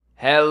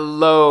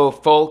Hello,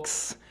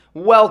 folks.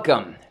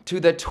 Welcome to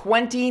the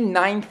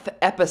 29th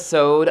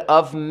episode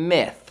of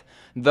Myth,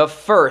 the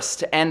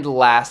First and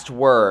Last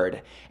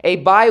Word, a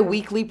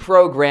bi-weekly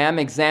program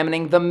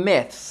examining the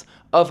myths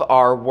of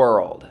our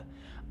world.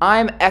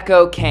 I'm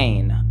Echo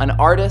Kane, an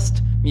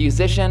artist,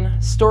 musician,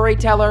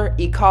 storyteller,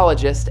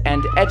 ecologist,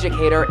 and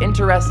educator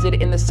interested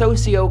in the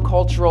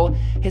socio-cultural,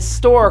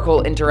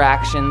 historical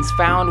interactions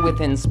found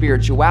within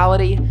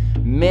spirituality,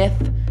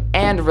 myth,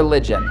 and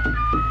religion.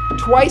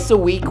 Twice a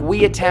week,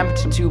 we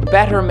attempt to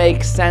better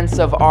make sense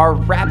of our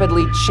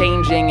rapidly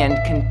changing and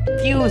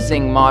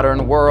confusing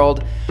modern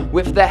world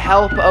with the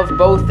help of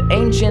both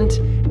ancient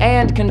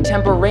and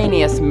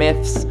contemporaneous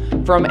myths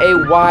from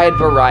a wide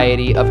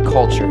variety of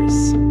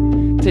cultures.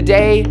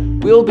 Today,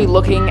 we'll be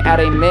looking at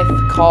a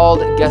myth called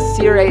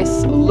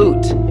Gassire's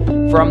Lute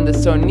from the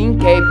Soninke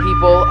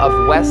people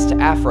of West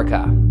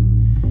Africa.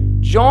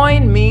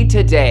 Join me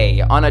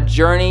today on a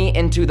journey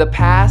into the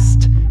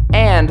past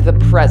and the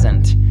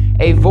present,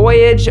 a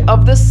voyage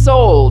of the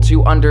soul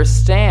to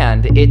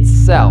understand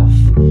itself,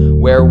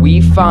 where we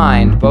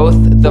find both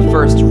the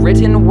first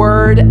written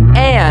word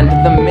and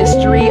the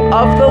mystery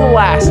of the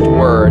last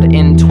word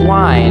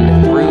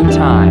entwined through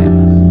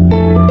time.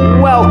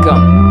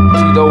 Welcome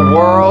to the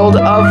world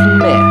of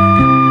myth.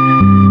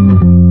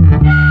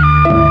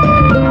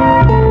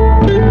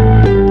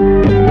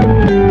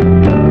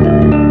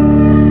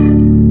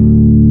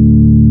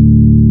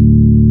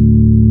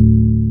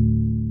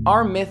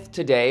 Our myth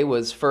today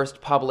was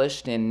first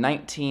published in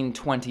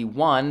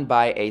 1921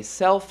 by a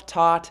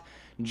self-taught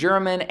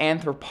German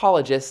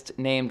anthropologist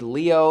named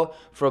Leo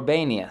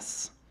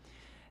Frobenius.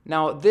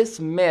 Now, this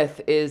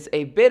myth is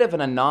a bit of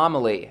an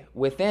anomaly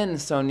within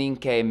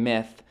Soninke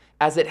myth,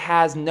 as it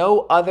has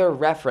no other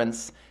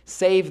reference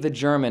save the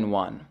German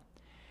one.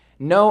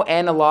 No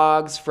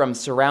analogues from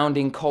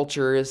surrounding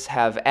cultures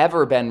have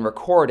ever been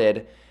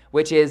recorded,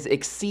 which is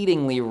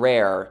exceedingly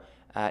rare,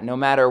 no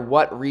matter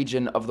what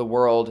region of the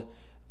world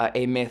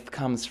a myth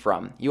comes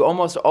from. You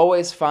almost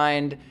always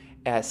find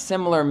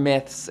similar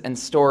myths and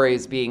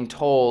stories being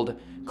told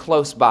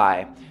close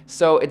by.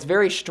 So it's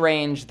very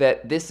strange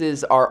that this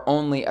is our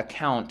only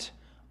account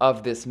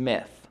of this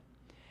myth.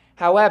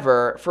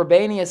 However,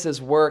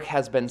 Frobenius's work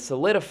has been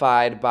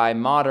solidified by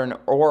modern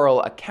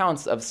oral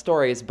accounts of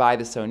stories by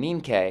the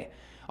Soninke,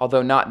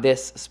 although not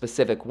this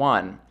specific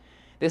one.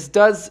 This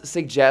does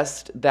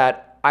suggest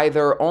that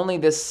either only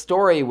this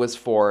story was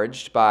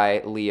forged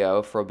by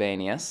Leo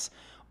Frobenius,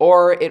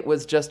 or it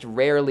was just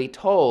rarely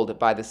told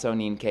by the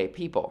Soninke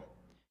people.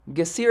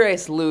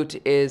 Gassire's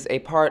Lute is a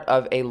part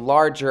of a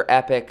larger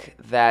epic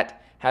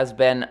that has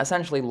been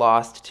essentially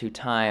lost to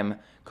time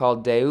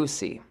called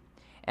Deusi,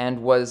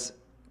 and was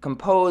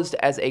composed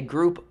as a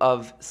group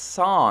of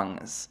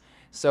songs.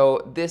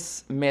 So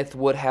this myth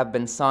would have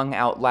been sung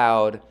out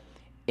loud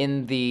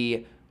in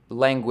the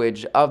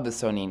language of the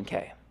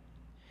Soninke.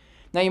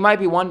 Now you might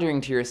be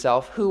wondering to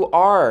yourself, who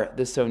are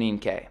the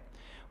Soninke?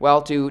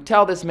 Well, to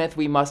tell this myth,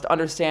 we must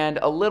understand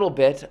a little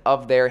bit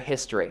of their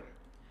history.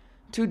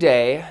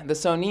 Today, the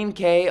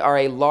Soninke are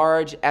a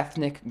large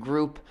ethnic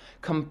group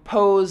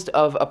composed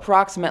of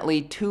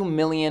approximately 2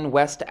 million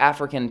West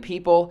African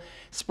people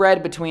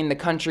spread between the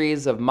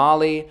countries of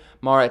Mali,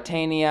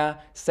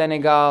 Mauritania,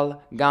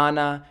 Senegal,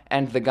 Ghana,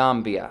 and the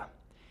Gambia.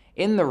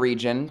 In the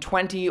region,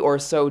 20 or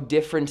so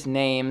different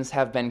names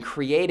have been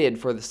created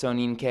for the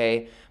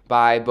Soninke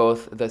by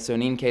both the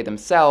Soninke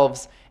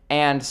themselves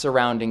and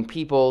surrounding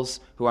peoples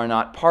who are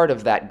not part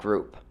of that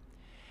group.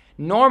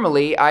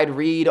 Normally, I'd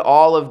read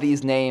all of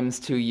these names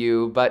to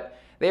you, but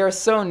they are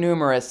so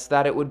numerous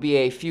that it would be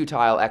a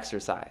futile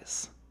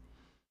exercise.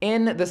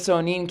 In the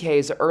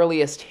Soninke's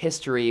earliest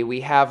history,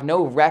 we have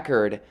no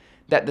record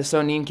that the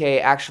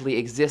Soninke actually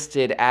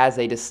existed as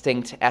a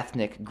distinct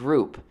ethnic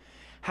group.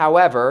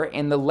 However,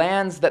 in the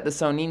lands that the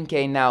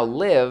Soninke now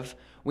live,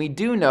 we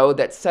do know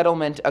that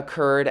settlement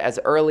occurred as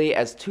early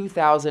as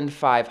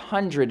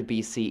 2500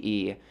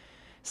 BCE.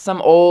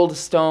 Some old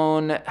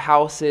stone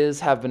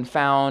houses have been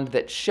found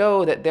that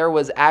show that there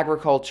was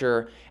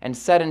agriculture and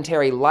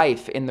sedentary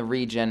life in the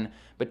region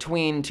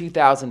between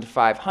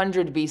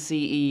 2500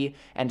 BCE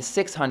and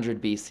 600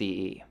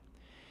 BCE.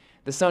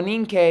 The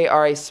Soninke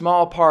are a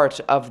small part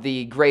of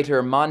the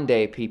Greater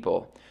Mande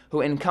people,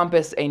 who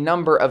encompass a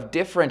number of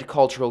different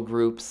cultural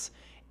groups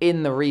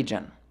in the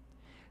region.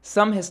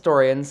 Some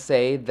historians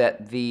say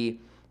that the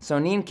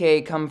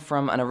Soninke come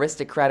from an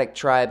aristocratic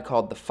tribe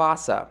called the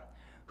Fasa,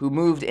 who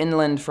moved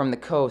inland from the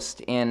coast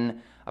in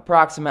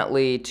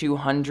approximately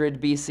 200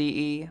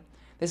 BCE.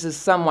 This is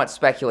somewhat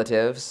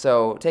speculative,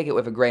 so take it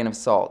with a grain of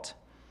salt.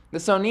 The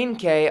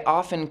Soninke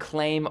often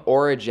claim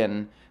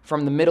origin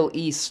from the Middle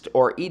East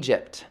or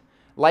Egypt,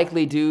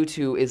 likely due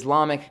to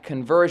Islamic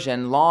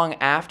conversion long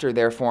after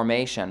their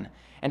formation,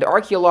 and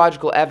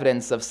archaeological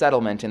evidence of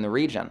settlement in the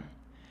region.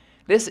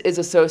 This is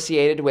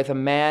associated with a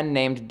man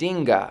named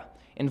Dinga,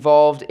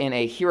 involved in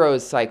a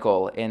hero's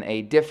cycle in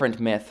a different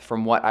myth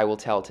from what I will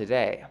tell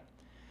today.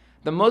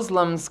 The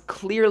Muslims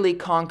clearly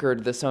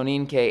conquered the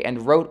Soninke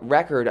and wrote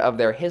record of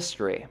their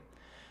history.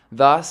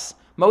 Thus,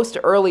 Most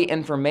early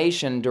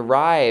information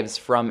derives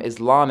from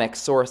Islamic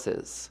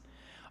sources.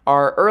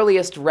 Our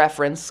earliest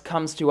reference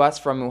comes to us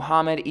from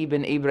Muhammad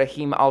ibn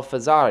Ibrahim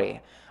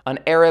al-Fazari, an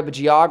Arab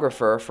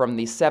geographer from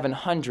the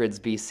 700s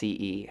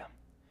BCE.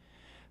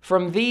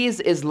 From these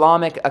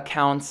Islamic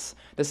accounts,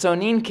 the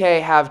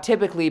Soninke have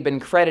typically been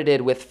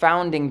credited with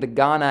founding the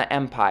Ghana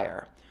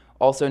Empire,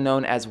 also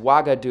known as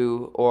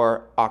Ouagadougou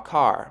or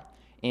Akar,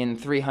 in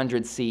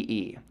 300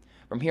 CE.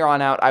 From here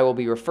on out, I will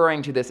be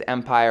referring to this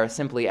empire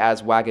simply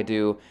as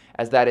Ouagadougou,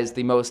 as that is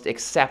the most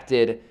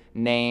accepted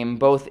name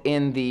both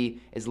in the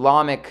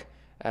Islamic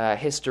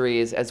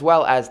histories as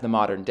well as the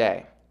modern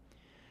day.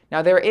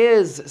 Now, there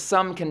is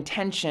some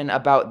contention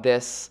about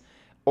this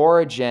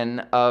origin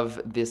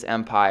of this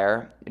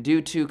empire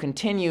due to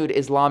continued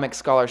Islamic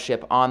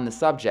scholarship on the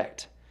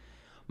subject.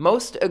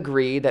 Most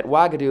agree that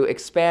Ouagadougou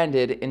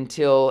expanded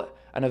until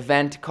an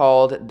event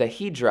called the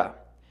Hijra,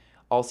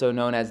 also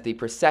known as the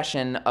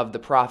procession of the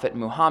Prophet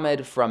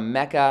Muhammad from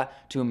Mecca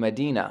to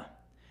Medina.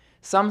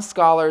 Some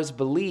scholars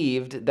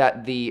believed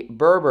that the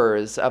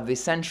Berbers of the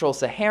Central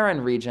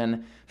Saharan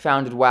region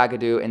founded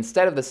Ouagadougou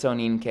instead of the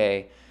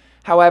Soninke.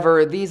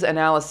 However, these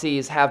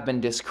analyses have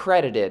been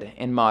discredited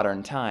in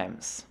modern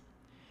times.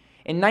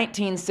 In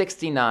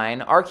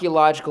 1969,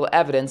 archaeological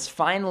evidence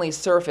finally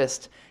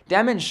surfaced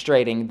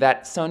demonstrating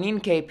that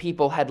Soninke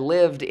people had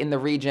lived in the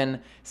region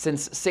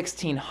since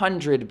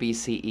 1600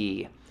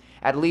 BCE,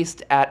 at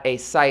least at a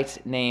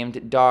site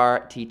named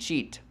Dar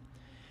Tichit.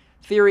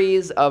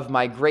 Theories of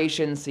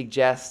migration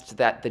suggest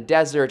that the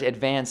desert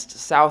advanced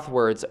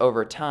southwards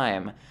over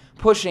time,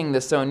 pushing the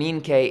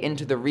Soninke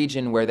into the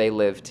region where they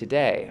live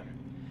today.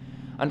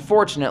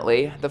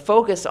 Unfortunately, the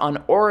focus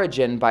on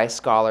origin by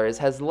scholars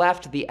has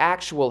left the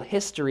actual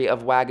history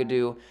of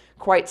Ouagadougou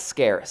quite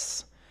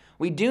scarce.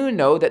 We do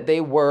know that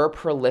they were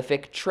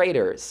prolific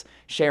traders,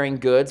 sharing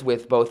goods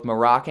with both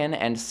Moroccan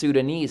and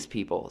Sudanese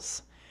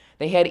peoples.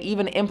 They had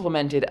even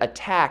implemented a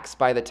tax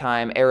by the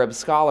time Arab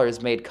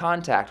scholars made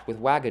contact with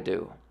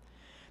Ouagadougou.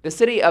 The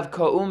city of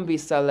Koumbi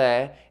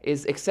Saleh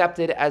is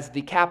accepted as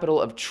the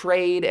capital of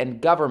trade and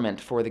government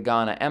for the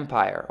Ghana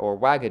Empire, or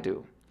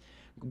Ouagadougou.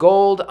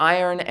 Gold,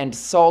 iron, and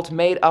salt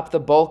made up the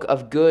bulk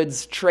of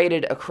goods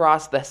traded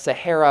across the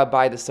Sahara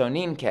by the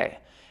Soninke,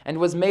 and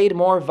was made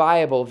more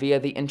viable via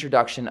the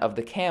introduction of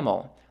the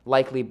camel,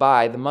 likely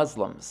by the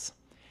Muslims.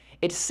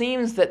 It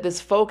seems that this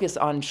focus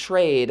on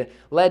trade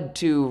led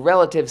to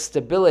relative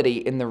stability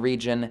in the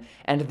region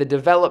and the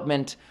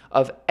development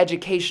of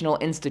educational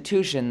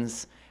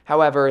institutions.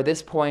 However,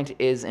 this point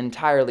is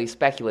entirely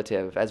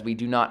speculative, as we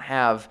do not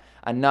have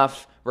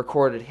enough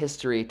recorded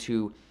history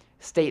to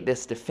state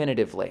this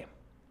definitively.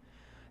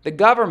 The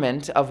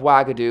government of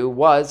Ouagadougou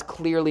was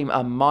clearly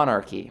a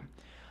monarchy,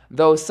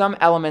 though some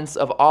elements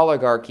of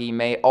oligarchy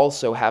may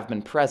also have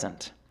been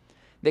present.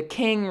 The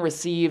king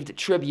received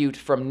tribute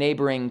from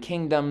neighboring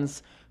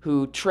kingdoms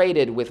who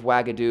traded with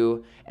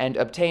Ouagadougou and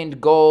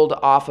obtained gold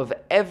off of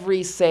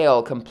every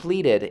sale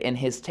completed in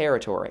his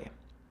territory.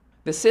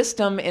 The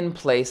system in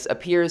place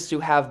appears to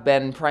have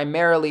been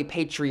primarily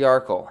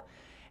patriarchal,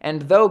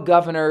 and though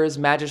governors,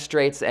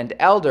 magistrates, and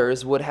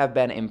elders would have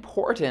been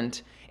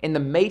important in the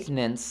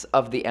maintenance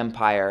of the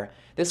empire,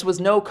 this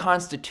was no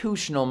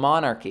constitutional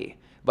monarchy,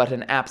 but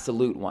an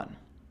absolute one.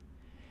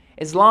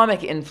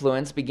 Islamic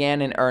influence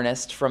began in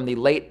earnest from the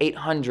late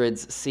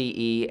 800s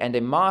CE, and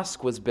a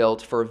mosque was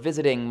built for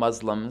visiting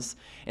Muslims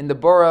in the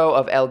borough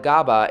of El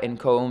Gaba in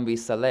Koumbi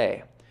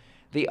Saleh.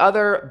 The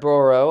other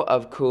borough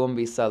of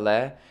Koumbi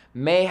Saleh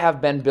may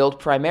have been built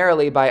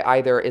primarily by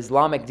either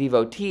Islamic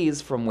devotees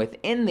from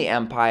within the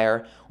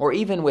empire or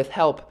even with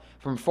help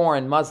from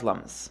foreign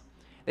Muslims.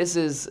 This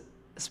is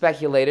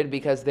speculated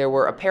because there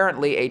were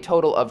apparently a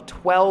total of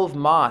 12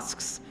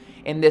 mosques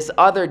in this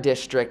other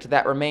district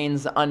that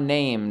remains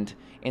unnamed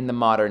in the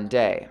modern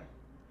day.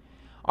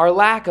 Our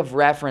lack of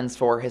reference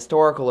for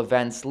historical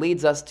events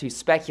leads us to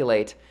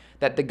speculate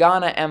that the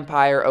Ghana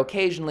Empire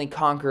occasionally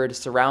conquered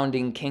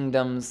surrounding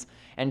kingdoms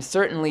and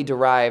certainly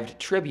derived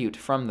tribute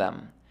from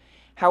them.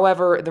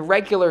 However, the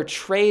regular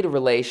trade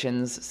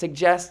relations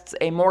suggests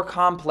a more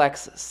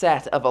complex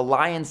set of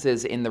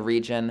alliances in the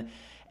region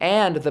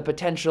and the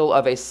potential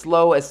of a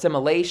slow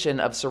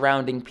assimilation of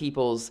surrounding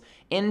peoples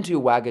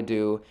into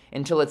Ouagadougou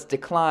until its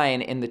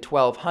decline in the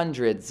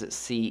 1200s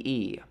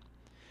CE.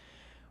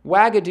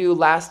 Ouagadougou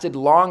lasted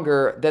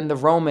longer than the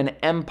Roman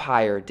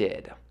Empire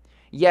did,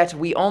 yet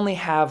we only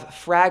have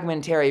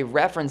fragmentary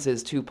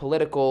references to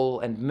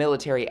political and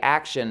military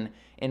action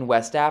in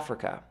West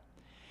Africa.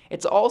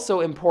 It's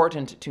also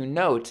important to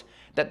note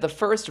that the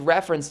first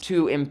reference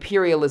to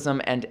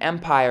imperialism and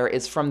empire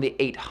is from the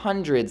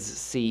 800s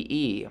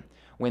CE,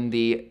 when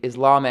the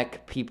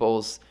Islamic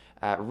peoples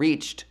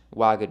reached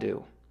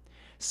Ouagadougou.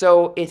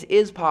 So it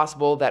is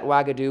possible that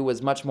Ouagadougou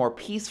was much more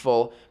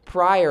peaceful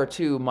prior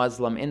to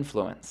Muslim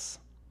influence.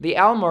 The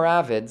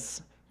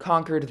Almoravids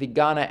conquered the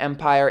Ghana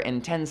Empire in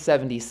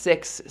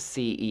 1076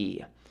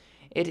 CE.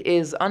 It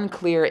is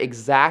unclear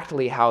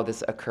exactly how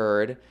this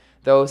occurred,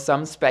 though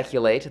some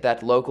speculate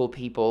that local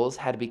peoples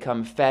had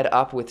become fed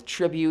up with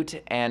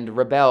tribute and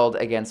rebelled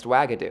against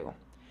Ouagadougou.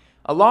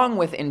 Along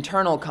with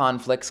internal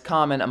conflicts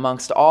common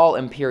amongst all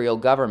imperial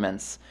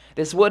governments,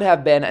 this would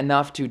have been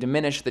enough to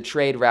diminish the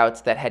trade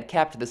routes that had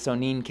kept the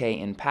Soninke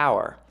in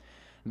power.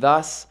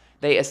 Thus,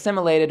 they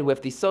assimilated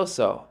with the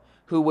Soso,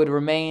 who would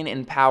remain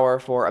in power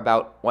for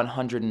about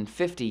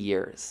 150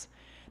 years.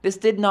 This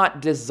did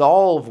not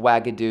dissolve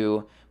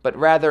Ouagadougou, but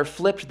rather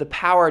flipped the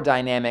power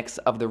dynamics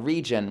of the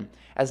region,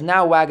 as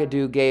now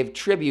Ouagadougou gave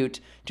tribute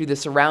to the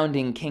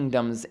surrounding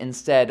kingdoms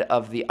instead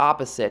of the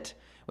opposite,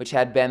 which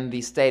had been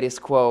the status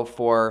quo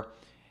for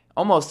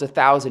almost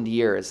 1,000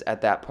 years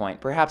at that point,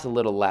 perhaps a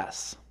little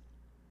less.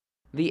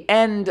 The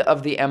end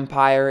of the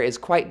empire is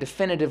quite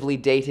definitively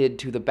dated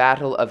to the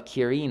Battle of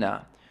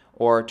Quirina,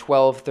 or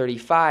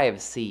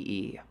 1235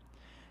 CE.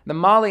 The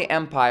Mali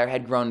Empire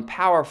had grown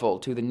powerful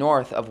to the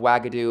north of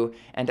Ouagadougou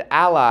and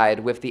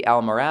allied with the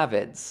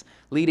Almoravids,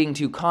 leading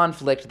to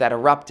conflict that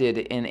erupted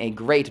in a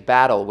great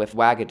battle with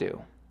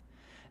Ouagadougou.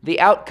 The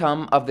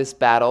outcome of this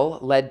battle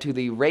led to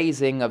the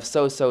razing of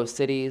Soso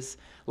cities,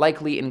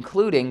 likely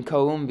including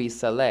Koumbi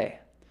Saleh.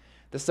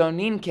 The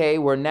Soninke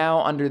were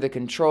now under the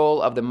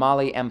control of the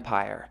Mali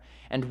Empire,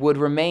 and would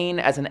remain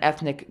as an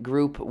ethnic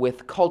group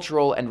with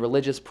cultural and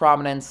religious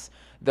prominence,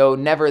 though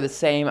never the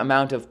same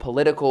amount of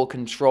political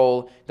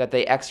control that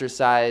they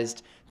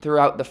exercised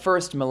throughout the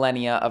first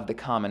millennia of the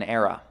Common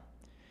Era.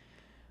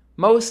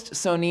 Most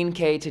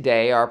Soninke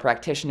today are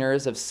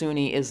practitioners of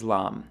Sunni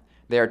Islam,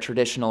 their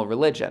traditional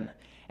religion,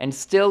 and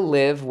still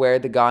live where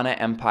the Ghana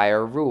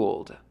Empire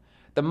ruled.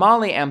 The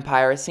Mali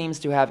Empire seems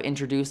to have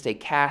introduced a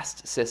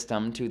caste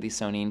system to the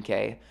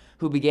Soninke,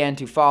 who began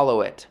to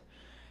follow it.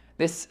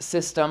 This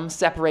system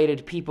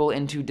separated people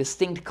into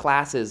distinct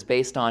classes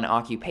based on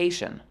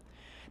occupation.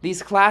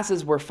 These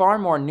classes were far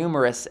more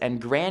numerous and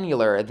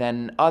granular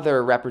than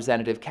other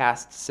representative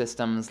caste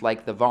systems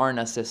like the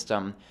Varna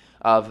system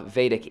of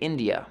Vedic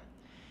India.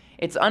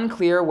 It's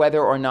unclear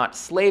whether or not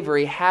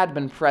slavery had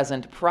been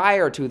present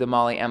prior to the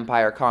Mali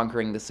Empire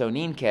conquering the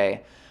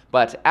Soninke,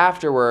 but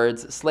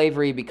afterwards,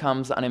 slavery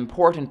becomes an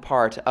important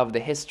part of the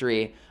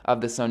history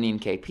of the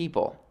Soninke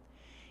people.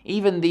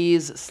 Even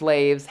these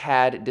slaves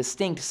had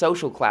distinct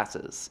social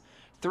classes,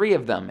 3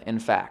 of them, in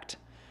fact.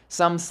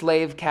 Some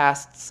slave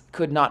castes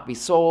could not be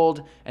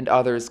sold, and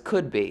others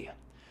could be.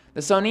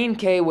 The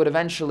Soninke would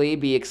eventually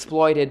be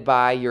exploited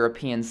by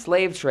European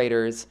slave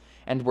traders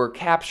and were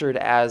captured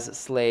as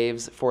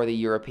slaves for the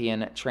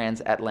European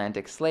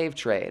transatlantic slave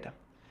trade.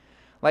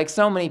 Like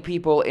so many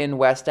people in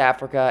West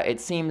Africa,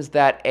 it seems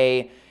that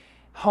a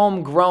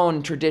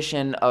homegrown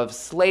tradition of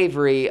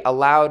slavery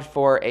allowed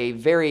for a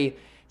very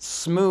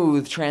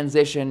smooth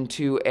transition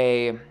to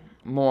a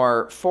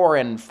more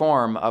foreign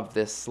form of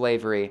this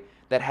slavery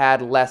that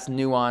had less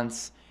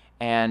nuance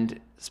and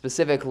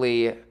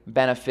specifically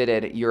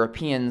benefited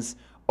Europeans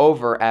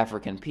over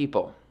African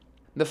people.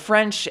 The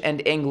French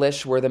and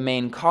English were the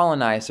main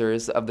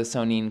colonizers of the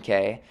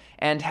Soninke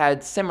and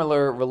had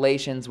similar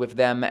relations with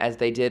them as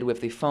they did with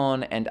the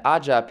Fon and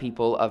Aja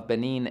people of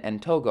Benin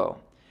and Togo,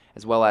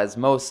 as well as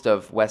most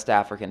of West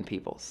African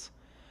peoples.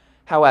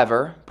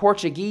 However,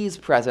 Portuguese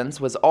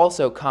presence was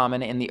also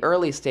common in the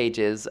early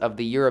stages of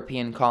the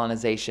European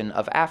colonization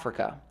of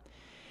Africa.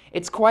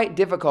 It's quite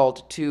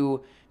difficult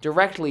to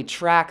directly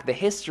track the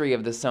history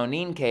of the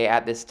Soninke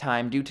at this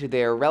time due to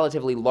their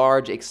relatively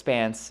large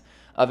expanse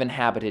of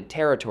inhabited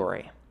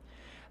territory.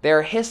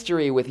 Their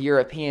history with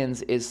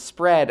Europeans is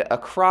spread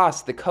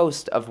across the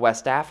coast of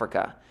West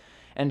Africa,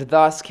 and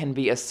thus can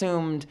be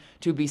assumed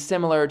to be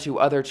similar to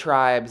other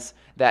tribes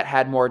that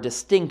had more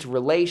distinct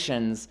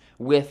relations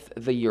with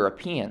the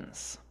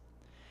Europeans.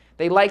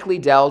 They likely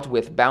dealt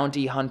with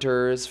bounty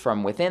hunters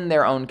from within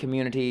their own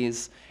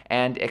communities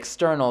and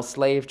external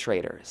slave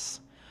traders.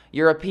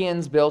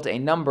 Europeans built a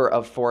number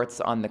of forts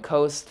on the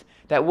coast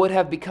that would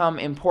have become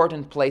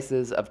important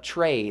places of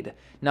trade,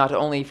 not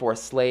only for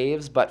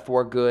slaves, but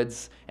for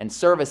goods and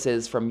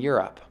services from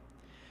Europe.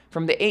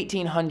 From the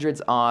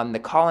 1800s on, the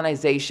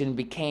colonization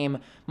became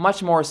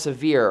much more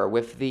severe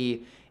with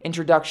the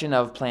introduction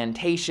of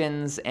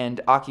plantations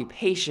and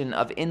occupation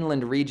of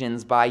inland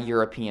regions by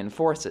European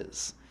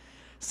forces.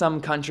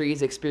 Some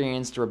countries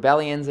experienced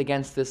rebellions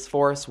against this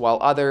force, while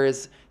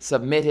others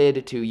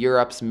submitted to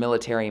Europe's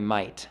military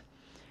might.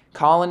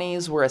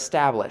 Colonies were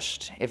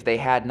established, if they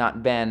had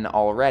not been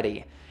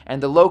already,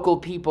 and the local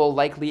people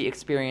likely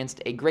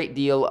experienced a great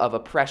deal of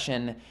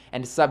oppression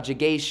and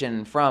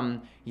subjugation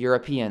from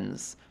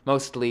Europeans,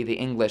 mostly the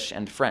English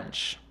and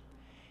French.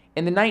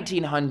 In the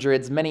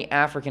 1900s, many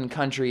African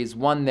countries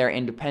won their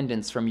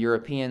independence from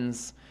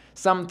Europeans,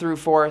 some through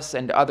force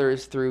and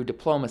others through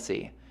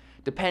diplomacy,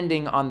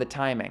 depending on the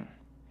timing.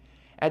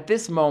 At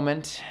this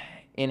moment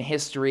in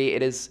history,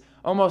 it is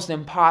almost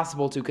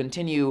impossible to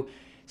continue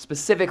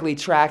specifically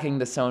tracking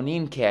the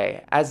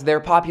Soninke, as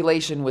their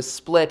population was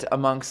split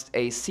amongst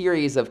a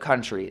series of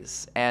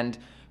countries, and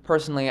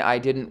personally I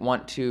didn't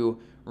want to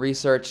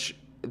research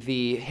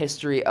the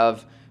history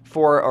of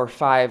 4 or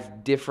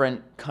 5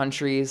 different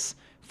countries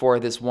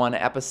for this one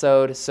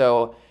episode,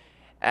 so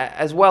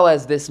as well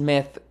as this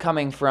myth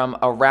coming from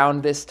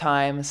around this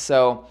time,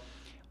 so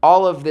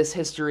All of this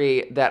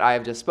history that I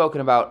have just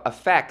spoken about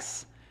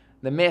affects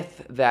the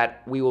myth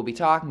that we will be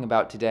talking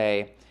about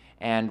today,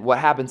 and what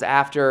happens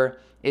after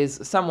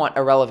is somewhat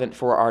irrelevant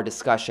for our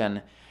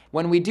discussion.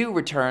 When we do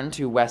return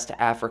to West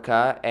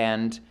Africa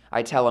and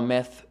I tell a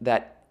myth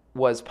that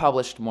was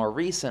published more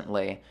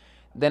recently,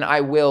 then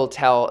I will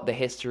tell the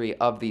history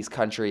of these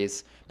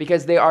countries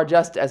because they are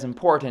just as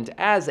important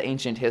as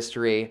ancient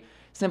history,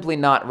 simply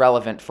not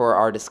relevant for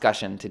our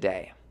discussion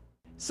today.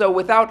 So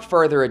without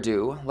further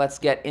ado, let's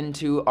get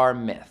into our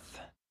myth.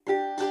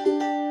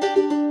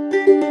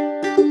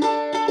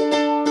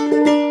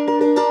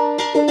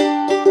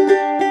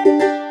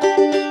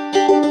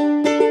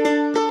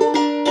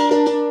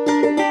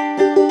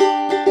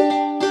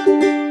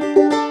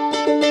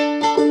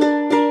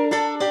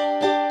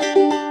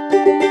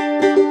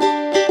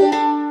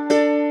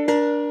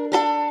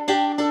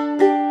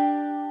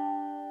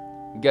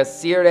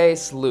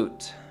 Gassire's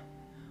Lute.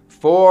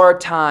 4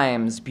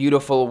 times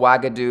beautiful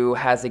Ouagadougou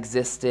has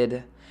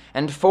existed,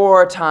 and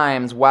 4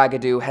 times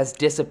Ouagadougou has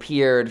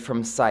disappeared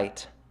from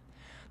sight.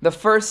 The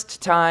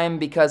first time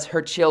because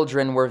her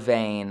children were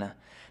vain,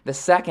 the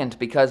second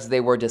because they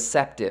were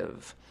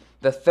deceptive,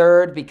 the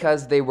third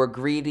because they were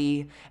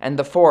greedy, and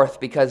the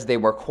fourth because they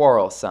were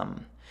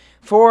quarrelsome.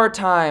 4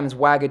 times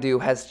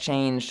Ouagadougou has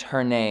changed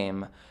her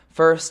name,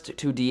 first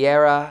to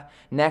Diera,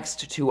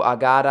 next to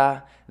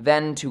Agada,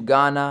 then to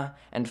Ghana,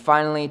 and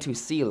finally to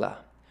Sila.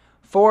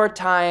 4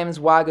 times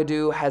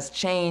Ouagadougou has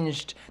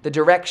changed the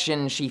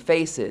direction she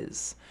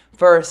faces,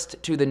 first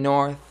to the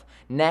north,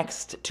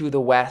 next to the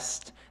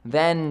west,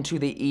 then to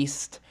the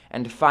east,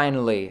 and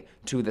finally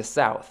to the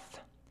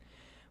south.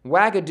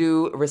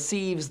 Ouagadougou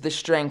receives the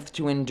strength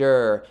to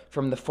endure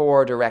from the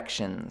 4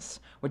 directions,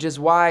 which is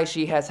why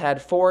she has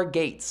had 4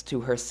 gates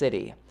to her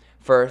city,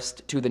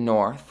 first to the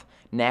north,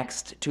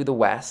 next to the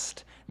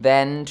west,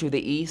 then to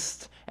the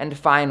east, and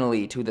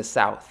finally to the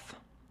south.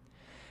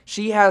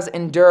 She has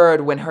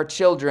endured when her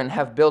children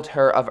have built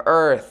her of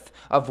earth,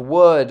 of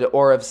wood,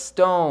 or of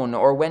stone,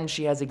 or when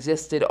she has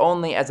existed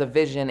only as a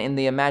vision in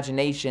the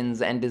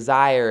imaginations and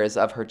desires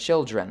of her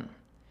children.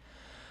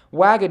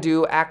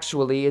 Ouagadougou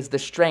actually is the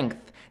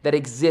strength that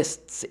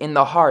exists in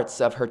the hearts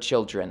of her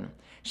children.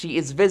 She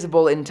is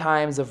visible in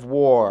times of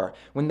war,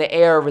 when the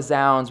air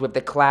resounds with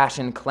the clash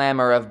and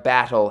clamor of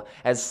battle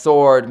as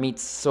sword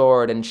meets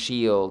sword and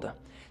shield.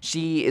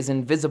 She is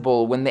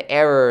invisible when the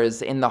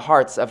errors in the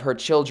hearts of her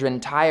children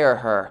tire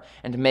her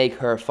and make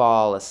her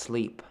fall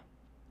asleep.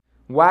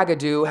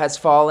 Ouagadougou has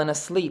fallen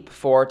asleep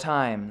 4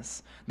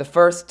 times. The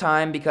first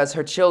time because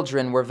her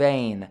children were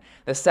vain,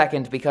 the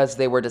second because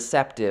they were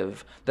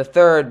deceptive, the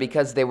third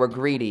because they were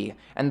greedy,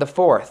 and the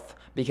fourth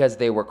because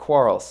they were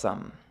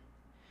quarrelsome.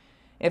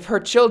 If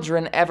her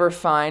children ever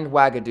find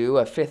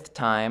Ouagadougou a 5th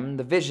time,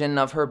 the vision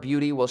of her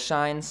beauty will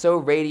shine so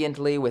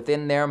radiantly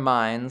within their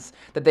minds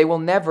that they will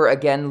never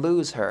again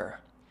lose her.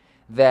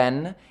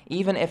 Then,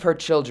 even if her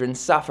children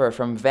suffer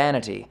from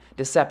vanity,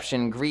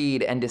 deception,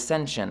 greed, and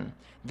dissension,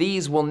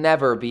 these will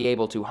never be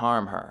able to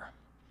harm her.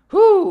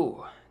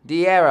 Hu!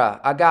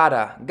 Diera,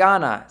 Agada,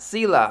 Ghana,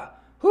 Sila,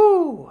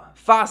 Hu!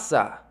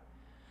 Fasa!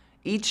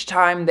 Each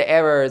time the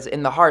errors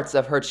in the hearts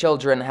of her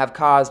children have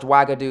caused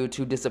Ouagadougou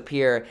to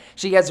disappear,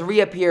 she has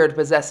reappeared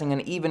possessing an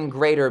even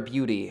greater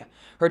beauty.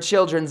 Her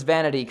children's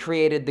vanity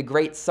created the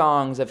great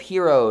songs of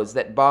heroes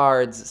that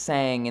bards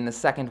sang in the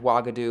second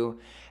Ouagadougou,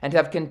 and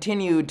have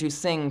continued to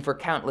sing for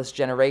countless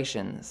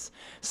generations,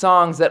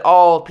 songs that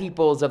all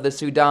peoples of the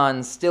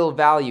Sudan still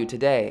value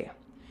today.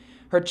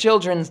 Her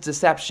children's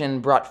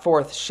deception brought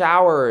forth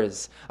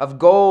showers of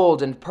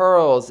gold and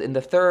pearls in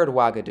the 3rd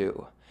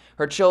Ouagadougou.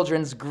 Her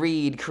children's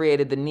greed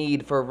created the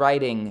need for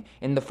writing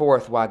in the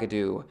 4th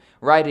Ouagadougou,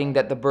 writing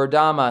that the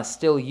Berdama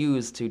still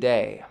use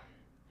today.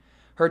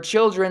 Her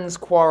children's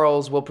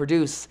quarrels will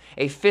produce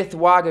a 5th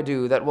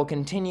Ouagadougou that will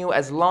continue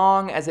as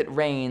long as it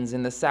rains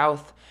in the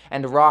south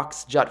and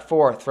rocks jut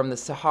forth from the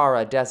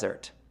Sahara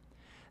Desert.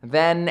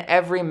 Then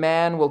every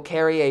man will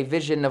carry a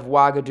vision of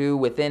Ouagadougou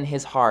within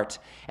his heart,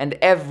 and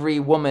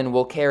every woman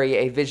will carry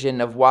a vision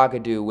of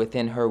Ouagadougou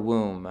within her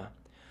womb.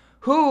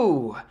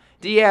 Hu!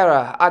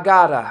 Diera,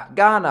 Agada,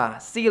 Ghana,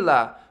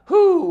 Sila,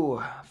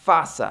 Hu!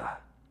 Fasa!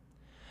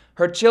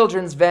 Her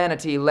children's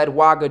vanity led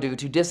Ouagadougou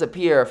to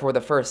disappear for the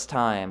first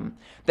time.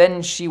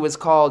 Then she was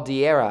called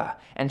Diera,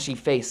 and she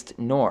faced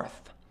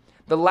north.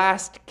 The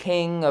last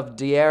king of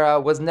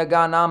Diera was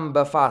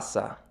Naganamba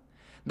Fasa.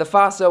 The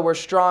Fasa were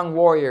strong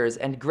warriors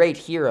and great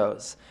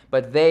heroes,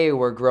 but they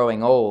were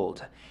growing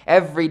old.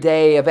 Every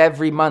day of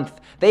every month,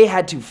 they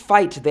had to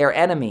fight their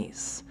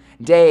enemies.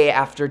 Day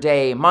after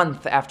day,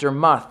 month after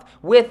month,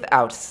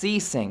 without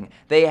ceasing,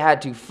 they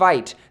had to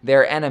fight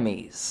their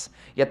enemies.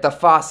 Yet the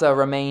Fasa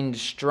remained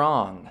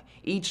strong.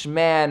 Each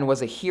man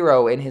was a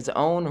hero in his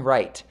own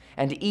right,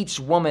 and each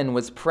woman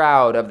was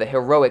proud of the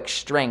heroic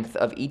strength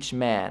of each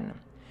man.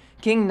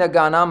 King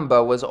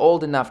Naganamba was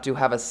old enough to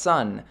have a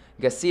son,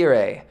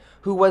 Gassire,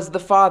 who was the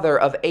father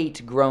of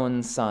 8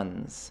 grown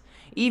sons.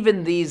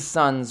 Even these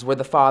sons were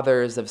the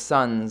fathers of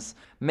sons,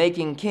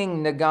 making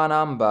King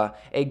Naganamba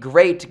a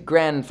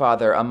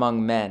great-grandfather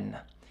among men.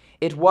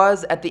 It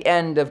was at the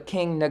end of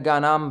King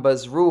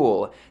Naganamba's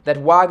rule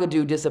that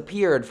Wagadu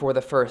disappeared for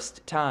the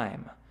first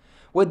time.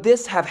 Would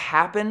this have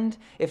happened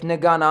if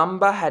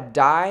Naganamba had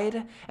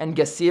died and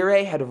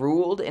Gassire had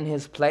ruled in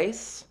his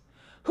place?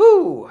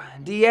 Hu,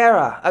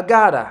 Diera,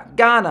 Agada,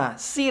 Gana,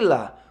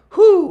 Sila,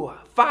 Hu,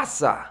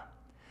 Fasa.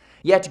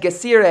 Yet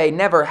Gassire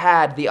never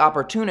had the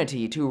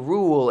opportunity to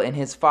rule in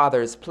his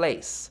father's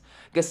place.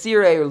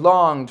 Gassire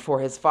longed for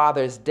his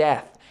father's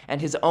death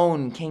and his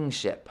own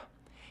kingship.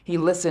 He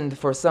listened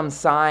for some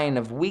sign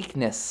of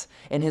weakness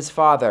in his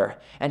father,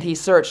 and he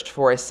searched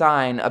for a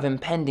sign of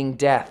impending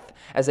death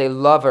as a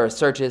lover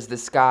searches the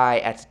sky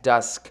at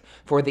dusk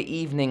for the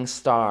evening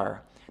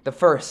star, the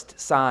first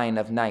sign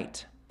of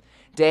night.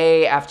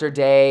 Day after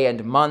day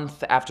and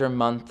month after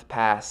month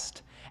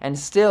passed, and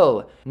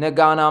still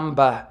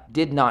Naganamba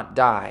did not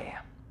die.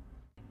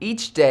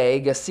 Each day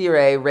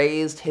Gassire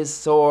raised his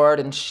sword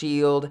and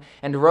shield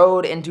and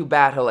rode into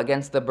battle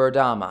against the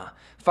Burdama,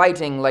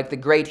 fighting like the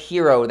great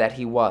hero that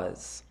he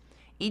was.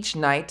 Each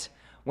night,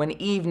 when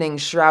evening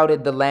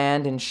shrouded the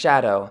land in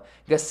shadow,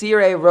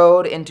 Gassire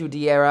rode into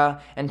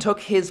Diera and took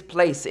his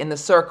place in the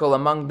circle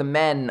among the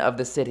men of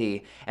the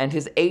city and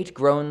his 8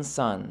 grown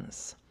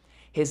sons.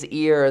 His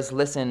ears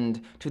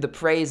listened to the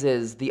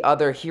praises the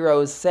other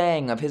heroes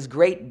sang of his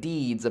great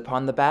deeds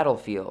upon the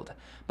battlefield,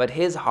 but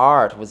his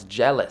heart was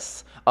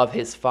jealous of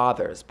his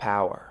father's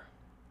power.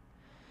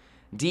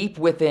 Deep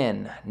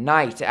within,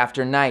 night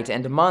after night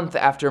and month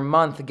after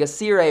month,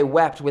 Gassire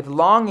wept with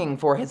longing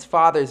for his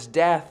father's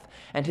death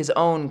and his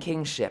own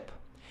kingship.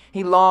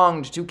 He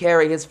longed to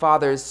carry his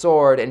father's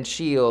sword and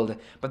shield,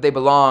 but they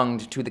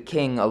belonged to the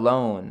king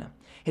alone.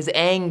 His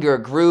anger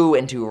grew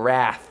into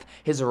wrath,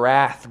 his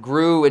wrath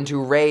grew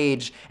into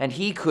rage, and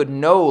he could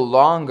no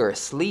longer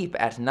sleep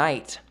at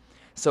night.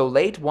 So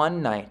late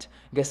one night,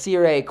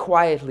 Gassire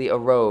quietly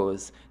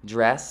arose,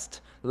 dressed,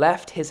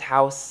 left his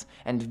house,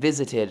 and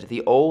visited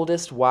the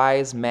oldest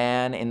wise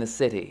man in the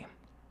city.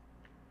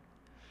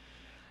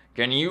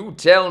 "Can you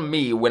tell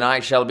me when I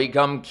shall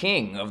become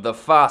king of the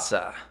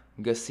Fasa?"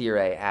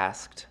 Gassire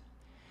asked.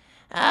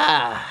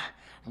 "Ah,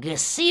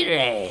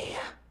 Gassire,"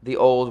 the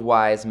old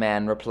wise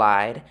man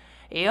replied,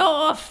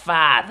 "your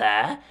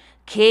father,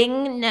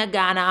 King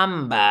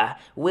Naganamba,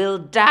 will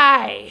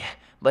die,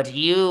 but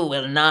you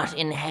will not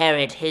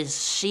inherit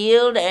his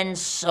shield and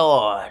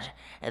sword.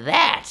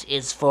 That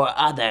is for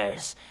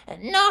others,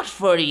 not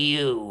for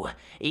you.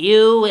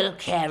 You will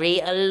carry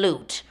a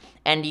lute,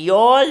 and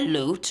your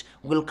lute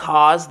will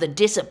cause the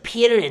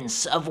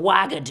disappearance of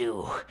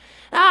Wagadu.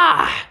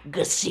 Ah,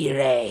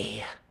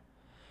 Gassire."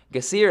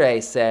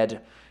 Gassire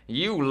said,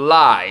 "You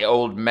lie,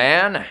 old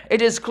man.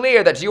 It is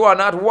clear that you are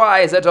not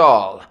wise at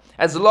all.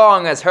 As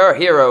long as her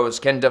heroes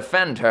can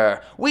defend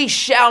her, we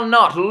shall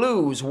not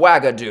lose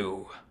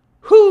Wagadu."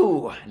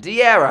 Hu,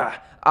 Diera,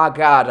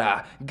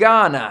 Agada,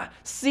 Gana,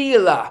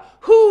 Sila,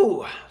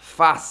 Hu,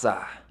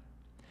 Fasa.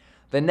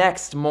 The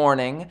next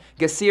morning,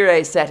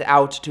 Gassire set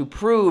out to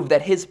prove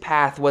that his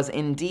path was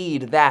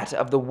indeed that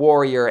of the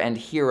warrior and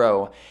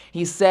hero.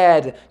 He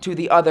said to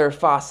the other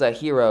Fasa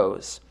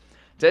heroes,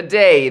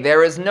 "Today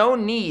there is no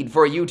need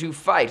for you to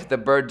fight the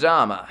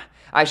Burdama.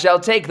 I shall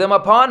take them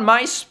upon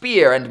my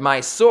spear and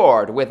my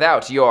sword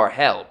without your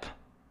help."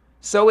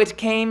 So it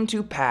came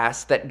to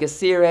pass that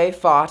Gassire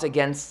fought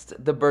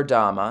against the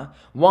Burdama,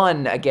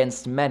 one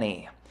against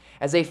many.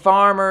 As a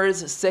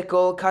farmer's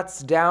sickle cuts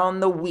down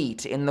the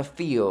wheat in the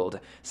field,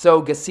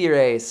 so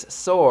Gassire's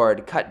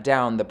sword cut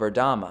down the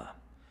Burdama.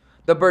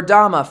 The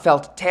Burdama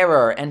felt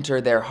terror enter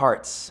their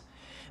hearts.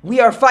 "We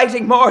are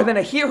fighting more than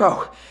a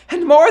hero,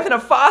 and more than a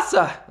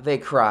Fasa," they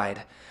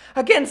cried.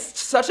 "Against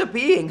such a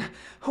being,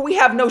 we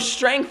have no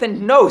strength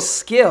and no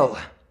skill."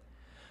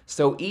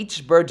 So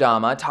each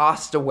Burdama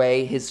tossed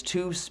away his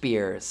 2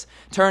 spears,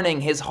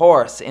 turning his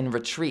horse in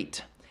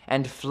retreat,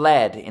 and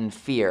fled in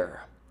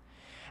fear.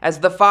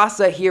 As the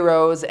Fasa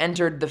heroes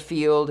entered the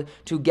field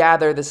to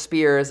gather the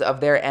spears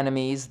of their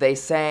enemies, they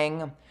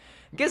sang,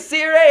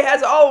 "Gassire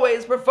has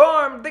always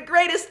performed the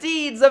greatest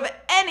deeds of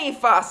any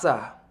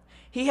Fasa.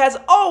 He has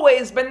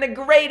always been the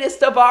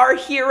greatest of our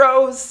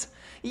heroes.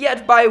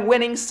 Yet by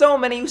winning so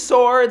many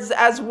swords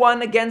as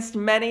one against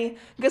many,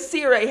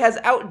 Gassire has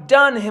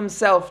outdone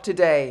himself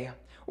today.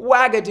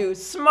 Wagadu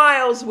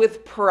smiles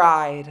with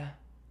pride."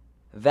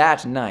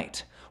 That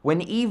night,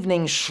 when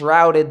evening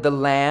shrouded the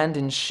land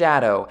in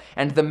shadow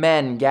and the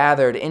men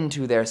gathered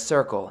into their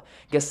circle,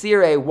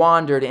 Gassire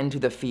wandered into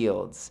the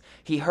fields.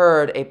 He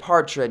heard a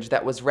partridge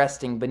that was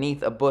resting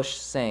beneath a bush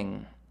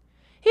sing,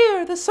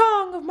 "Hear the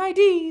song of my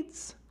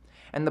deeds."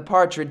 And the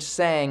partridge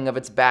sang of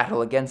its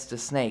battle against a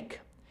snake.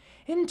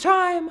 "In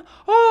time,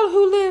 all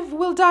who live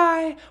will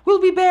die, will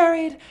be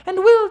buried, and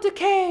will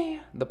decay,"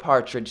 the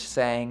partridge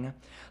sang.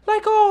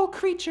 "Like all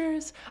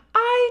creatures,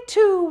 I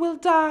too will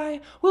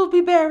die, will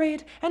be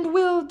buried, and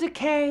will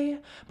decay.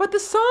 But the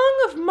song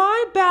of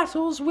my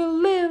battles will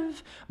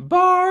live.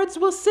 Bards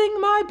will sing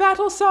my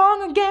battle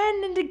song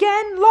again and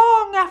again,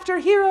 long after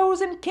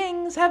heroes and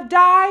kings have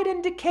died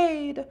and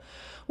decayed.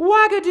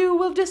 Wagadu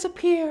will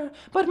disappear,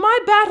 but my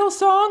battle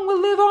song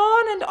will live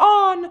on and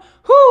on.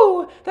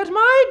 Who, that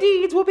my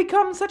deeds will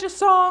become such a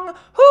song?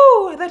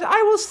 Who, that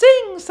I will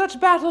sing such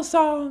battle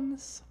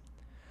songs?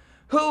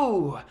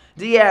 Who,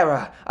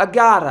 Diera,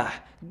 Agata,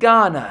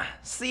 Ghana,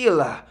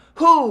 Sila,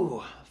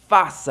 who,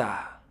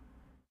 Fasa?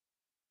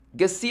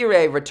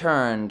 Gassire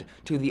returned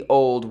to the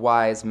old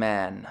wise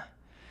man.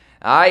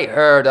 I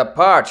heard a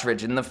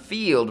partridge in the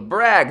field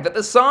brag that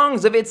the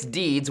songs of its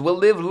deeds will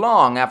live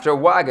long after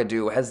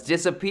Wagadu has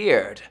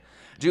disappeared.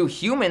 Do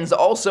humans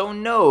also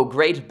know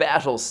great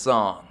battle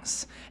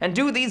songs? And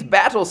do these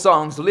battle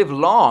songs live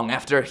long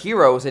after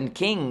heroes and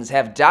kings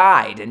have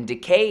died and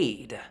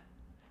decayed?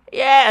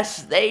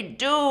 Yes, they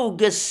do,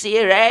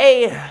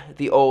 Gassire,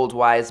 the old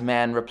wise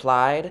man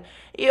replied.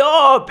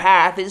 Your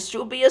path is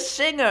to be a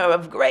singer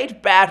of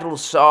great battle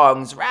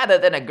songs rather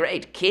than a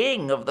great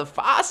king of the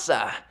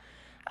Fasa.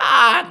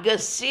 Ah,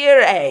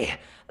 Gassire,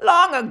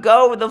 long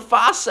ago the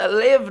Fasa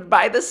lived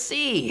by the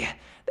sea.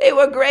 They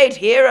were great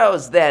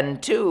heroes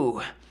then,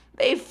 too.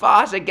 They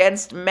fought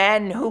against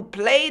men who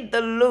played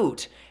the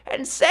lute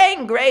and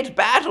sang great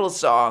battle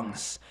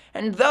songs.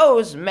 And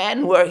those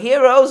men were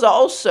heroes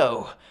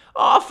also.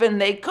 Often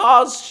they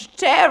caused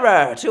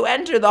terror to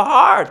enter the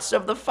hearts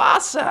of the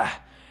Fasa.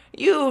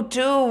 You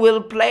too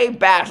will play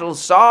battle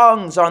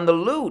songs on the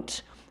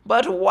lute,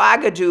 but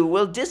Wagadu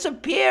will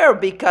disappear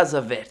because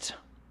of it.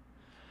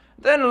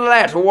 Then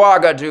let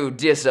Wagadu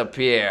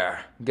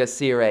disappear,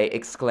 Gassire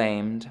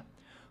exclaimed.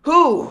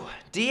 Who,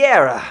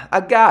 Diera,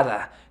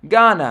 Agata,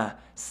 Ghana,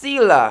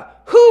 Sila,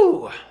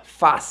 who,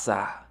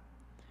 Fasa?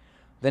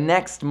 The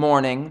next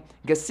morning,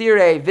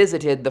 Gassire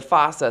visited the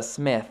Fasa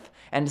smith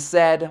and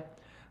said,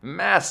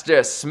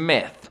 Master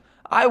Smith,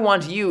 I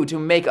want you to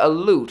make a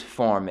lute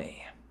for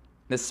me.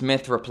 The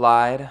smith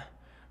replied,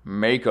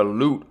 Make a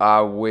lute I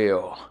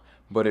will,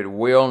 but it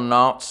will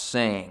not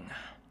sing.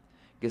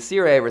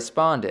 Gassire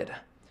responded,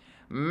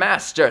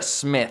 Master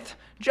Smith,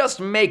 just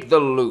make the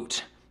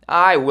lute.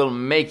 I will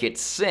make it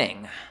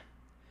sing.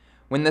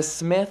 When the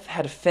smith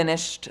had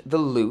finished the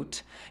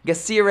lute,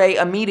 Gassire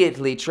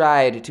immediately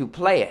tried to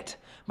play it,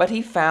 but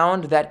he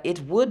found that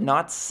it would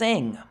not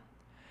sing.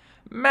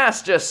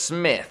 Master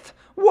Smith,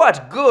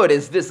 what good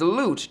is this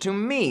lute to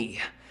me?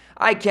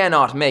 I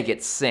cannot make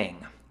it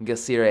sing,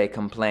 Gassire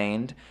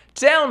complained.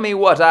 Tell me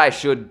what I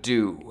should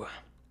do.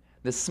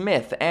 The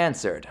smith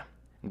answered,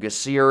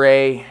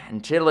 Gassire,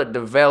 until it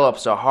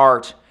develops a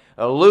heart,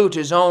 a lute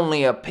is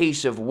only a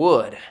piece of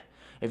wood.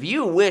 If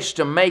you wish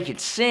to make it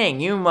sing,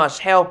 you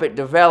must help it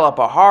develop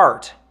a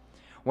heart.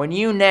 When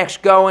you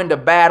next go into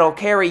battle,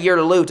 carry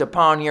your lute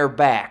upon your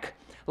back.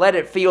 Let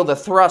it feel the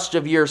thrust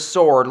of your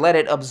sword. Let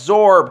it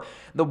absorb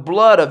the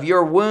blood of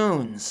your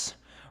wounds.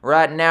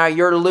 Right now,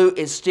 your lute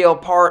is still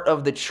part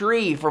of the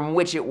tree from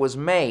which it was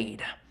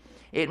made.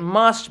 It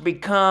must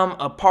become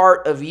a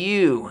part of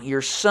you,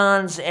 your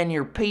sons, and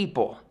your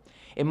people.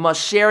 It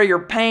must share your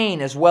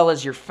pain as well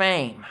as your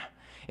fame.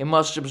 It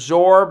must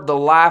absorb the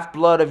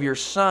lifeblood of your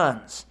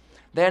sons.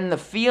 Then the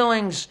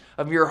feelings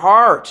of your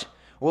heart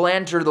will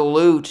enter the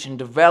lute and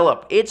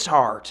develop its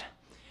heart.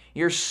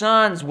 Your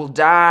sons will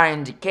die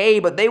and decay,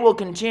 but they will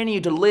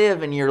continue to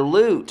live in your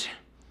lute.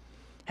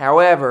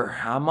 However,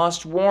 I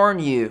must warn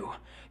you,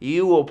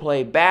 you will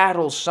play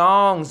battle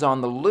songs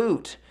on the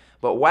lute,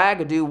 but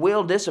Wagadu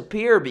will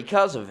disappear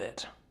because of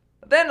it.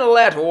 Then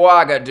let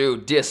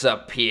Wagadu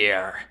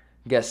disappear,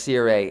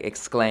 Gassire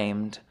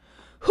exclaimed.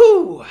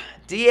 Who,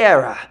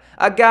 Diera,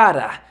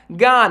 Agata,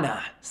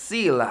 Ghana,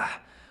 Sila,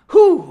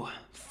 who,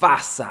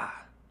 Fasa?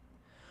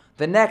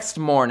 The next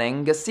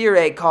morning,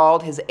 Gassire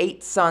called his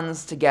 8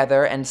 sons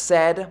together and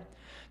said,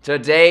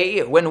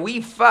 Today, when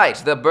we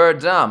fight the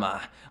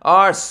Burdama,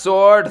 our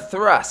sword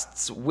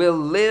thrusts will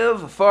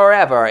live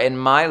forever in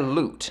my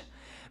lute.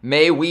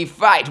 May we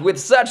fight with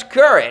such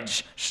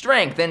courage,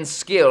 strength, and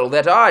skill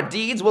that our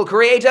deeds will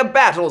create a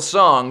battle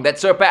song that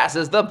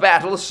surpasses the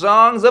battle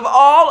songs of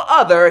all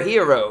other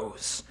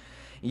heroes.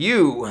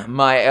 You,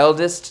 my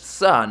eldest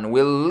son,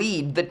 will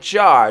lead the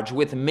charge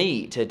with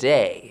me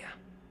today.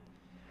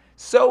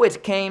 So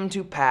it came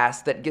to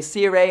pass that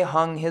Gassire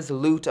hung his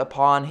lute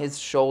upon his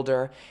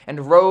shoulder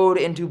and rode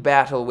into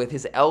battle with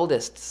his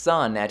eldest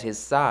son at his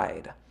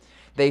side.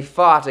 They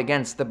fought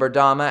against the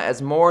Burdama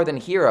as more than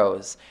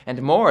heroes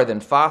and more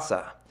than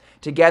Fasa.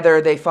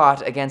 Together they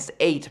fought against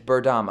 8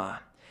 Burdama.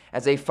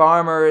 As a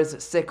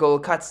farmer's sickle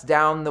cuts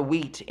down the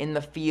wheat in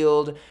the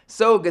field,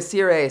 so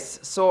Gassire's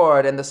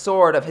sword and the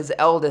sword of his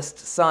eldest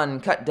son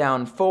cut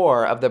down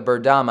 4 of the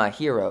Burdama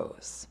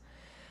heroes.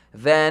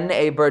 Then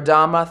a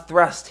Burdama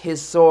thrust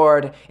his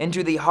sword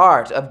into the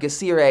heart of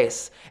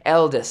Gassire's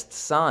eldest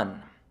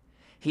son.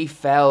 He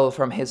fell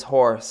from his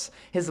horse,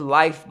 his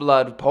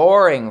lifeblood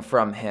pouring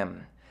from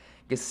him.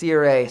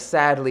 Gassire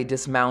sadly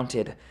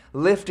dismounted,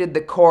 lifted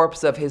the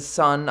corpse of his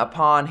son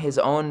upon his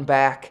own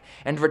back,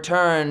 and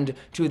returned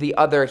to the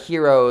other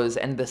heroes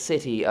and the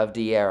city of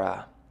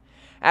Diera.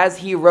 As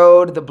he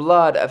rode, the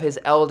blood of his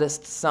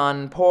eldest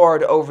son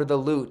poured over the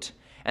lute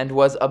and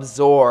was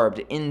absorbed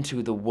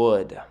into the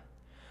wood.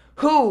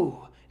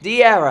 Who,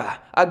 Diera,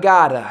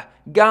 Agada,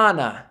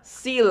 Gana,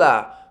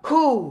 Sila,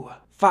 Hu,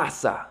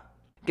 Fasa.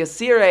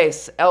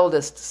 Gassire's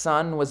eldest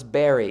son was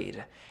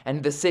buried,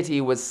 and the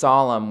city was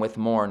solemn with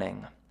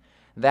mourning.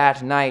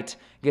 That night,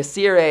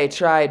 Gassire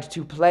tried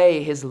to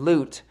play his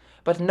lute,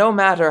 but no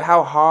matter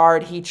how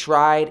hard he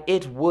tried,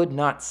 it would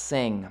not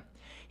sing.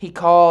 He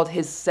called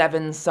his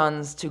 7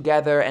 sons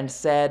together and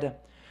said,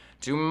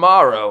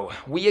 "Tomorrow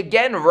we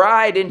again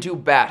ride into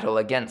battle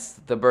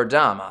against the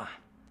Berdama."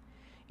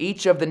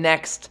 Each of the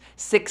next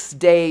 6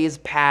 days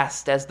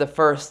passed as the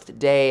first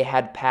day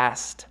had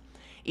passed.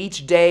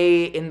 Each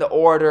day in the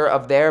order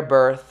of their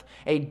birth,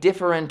 a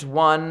different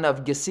one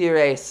of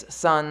Gassire's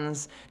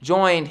sons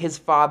joined his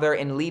father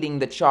in leading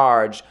the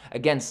charge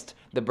against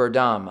the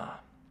Berdama.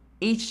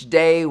 Each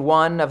day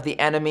one of the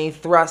enemy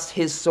thrust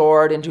his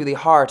sword into the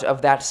heart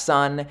of that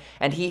son,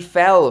 and he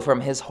fell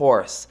from his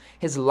horse,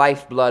 his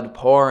lifeblood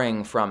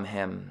pouring from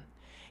him.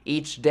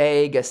 Each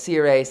day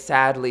Gassire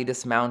sadly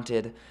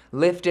dismounted,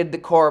 lifted the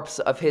corpse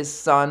of his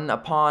son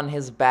upon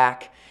his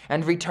back,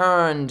 and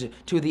returned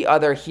to the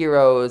other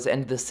heroes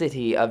and the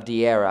city of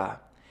Diera.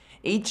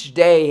 Each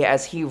day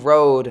as he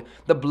rode,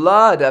 the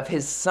blood of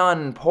his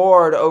son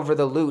poured over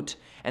the lute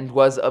and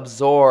was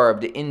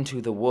absorbed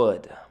into the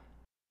wood.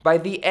 By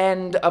the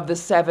end of the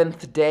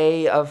 7th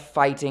day of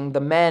fighting,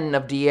 the men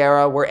of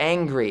Diera were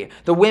angry,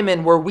 the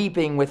women were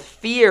weeping with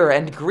fear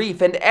and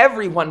grief, and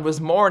everyone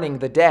was mourning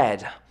the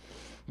dead.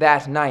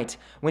 That night,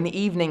 when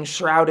evening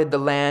shrouded the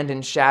land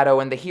in shadow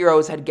and the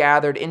heroes had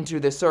gathered into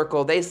the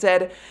circle, they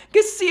said,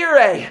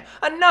 "Gassire,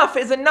 enough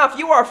is enough.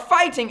 You are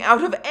fighting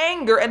out of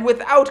anger and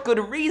without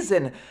good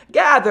reason.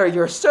 Gather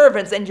your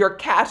servants and your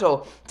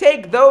cattle.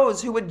 Take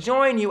those who would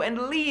join you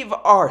and leave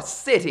our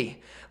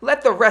city.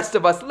 Let the rest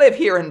of us live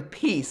here in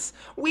peace.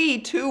 We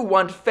too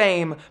want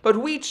fame, but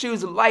we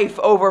choose life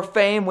over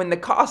fame when the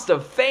cost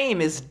of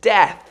fame is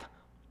death."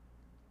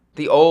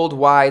 The old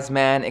wise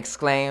man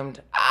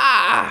exclaimed,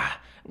 "Ah!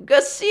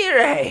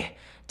 Gassire,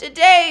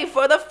 today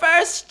for the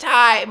first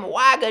time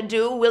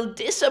Wagadu will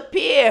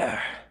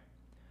disappear."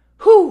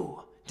 "Hu,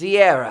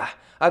 Diera,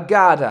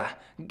 Agada,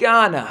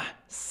 Gana,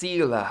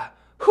 Sila,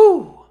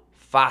 Hu,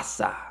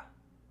 Fasa."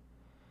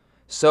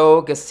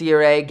 So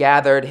Gassire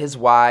gathered his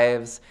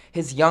wives,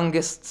 his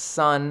youngest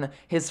son,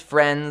 his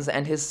friends,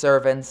 and his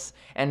servants,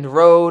 and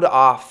rode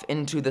off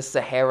into the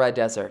Sahara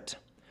Desert.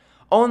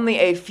 Only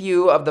a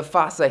few of the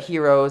Fasa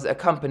heroes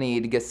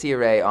accompanied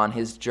Gassire on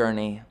his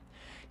journey.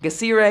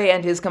 Gassire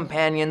and his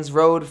companions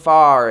rode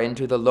far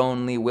into the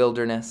lonely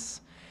wilderness.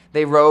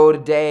 They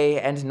rode day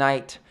and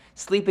night,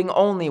 sleeping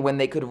only when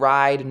they could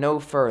ride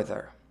no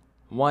further.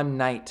 One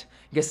night,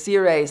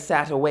 Gassire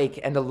sat awake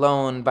and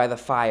alone by the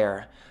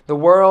fire. The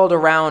world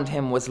around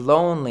him was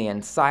lonely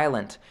and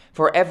silent,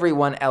 for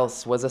everyone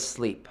else was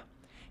asleep.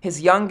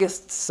 His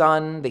youngest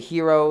son, the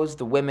heroes,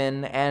 the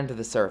women, and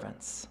the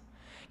servants.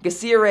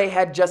 Gassire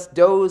had just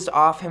dozed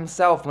off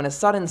himself when a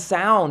sudden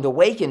sound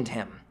awakened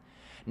him.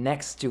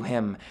 Next to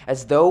him,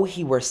 as though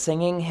he were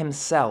singing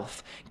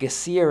himself,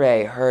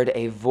 Gassire heard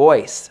a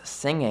voice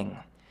singing.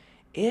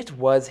 It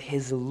was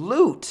his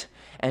lute,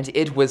 and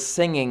it was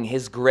singing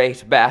his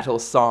great battle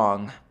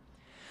song.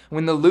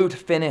 When the lute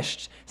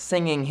finished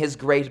singing his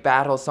great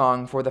battle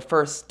song for the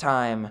first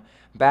time,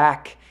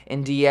 back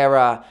in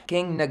Diera,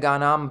 King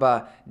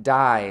Naganamba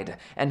died,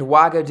 and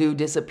Wagadu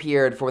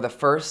disappeared for the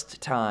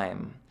first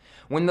time.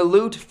 When the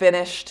lute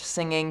finished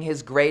singing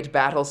his great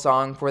battle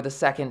song for the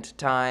second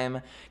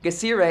time,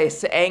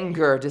 Gassire's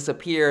anger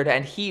disappeared,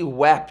 and he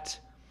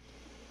wept.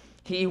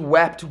 He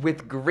wept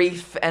with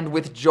grief and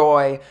with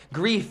joy,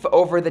 grief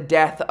over the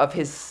death of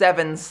his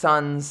 7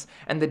 sons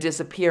and the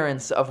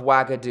disappearance of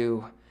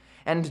Wagadu,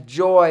 and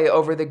joy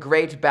over the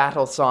great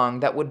battle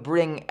song that would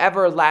bring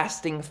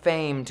everlasting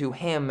fame to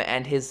him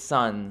and his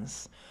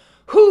sons.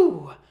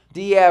 Hu,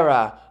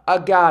 Diera,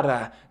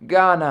 Agada,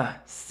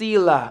 Gana,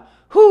 Sila,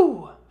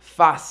 Hu,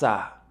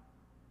 Fasa.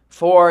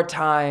 4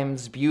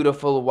 times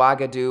beautiful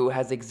Wagadu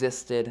has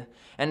existed,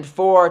 and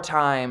 4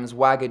 times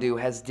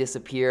Wagadu has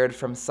disappeared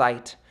from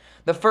sight.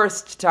 The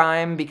first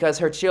time because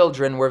her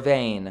children were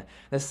vain,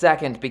 the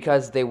second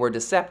because they were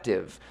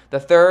deceptive, the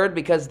third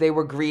because they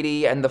were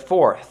greedy, and the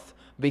fourth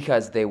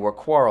because they were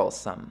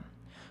quarrelsome.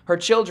 Her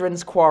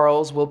children's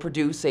quarrels will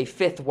produce a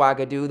 5th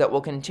Wagadu that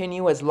will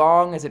continue as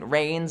long as it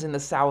rains in the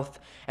south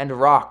and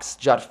rocks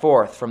jut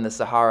forth from the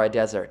Sahara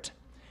Desert.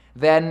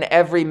 Then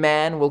every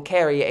man will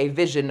carry a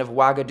vision of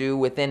Wagadu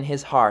within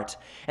his heart,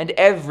 and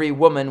every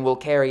woman will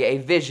carry a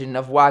vision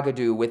of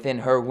Wagadu within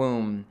her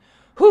womb.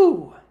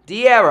 Hu,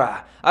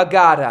 Diera,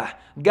 Agada,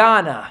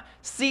 Gana,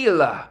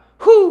 Sila,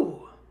 Hu,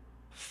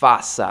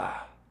 Fasa.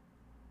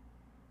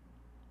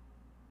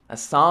 A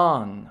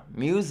song,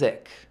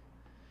 music.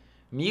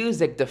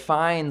 Music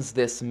defines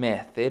this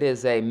myth. It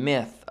is a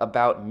myth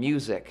about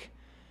music.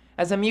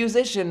 As a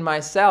musician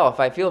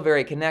myself, I feel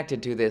very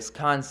connected to this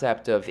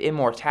concept of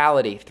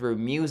immortality through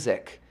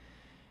music.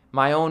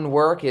 My own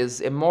work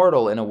is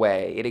immortal in a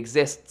way. It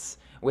exists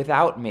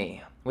without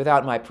me,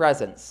 without my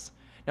presence.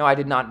 No, I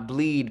did not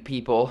bleed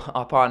people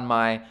upon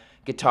my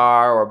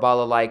guitar or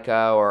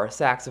balalaika or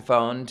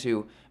saxophone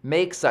to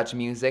make such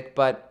music,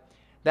 but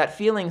that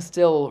feeling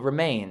still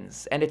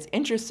remains. And it's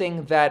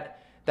interesting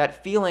that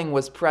that feeling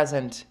was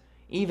present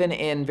even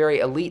in very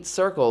elite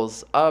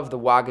circles of the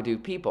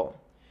Ouagadou people.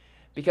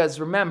 Because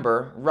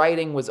remember,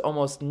 writing was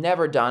almost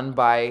never done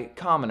by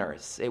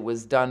commoners. It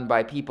was done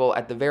by people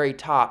at the very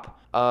top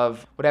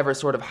of whatever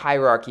sort of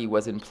hierarchy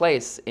was in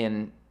place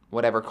in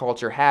whatever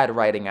culture had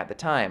writing at the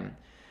time.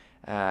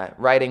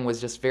 Writing was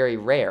just very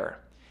rare.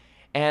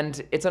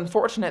 And it's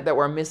unfortunate that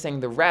we're missing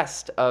the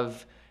rest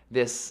of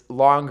this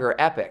longer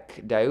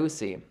epic,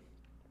 Dayusi,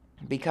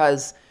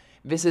 because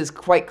this is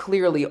quite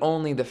clearly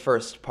only the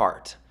first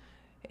part.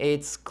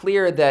 It's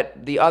clear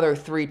that the other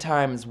 3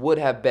 times would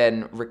have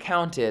been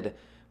recounted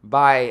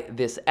by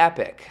this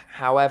epic.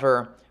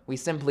 However, we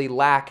simply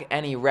lack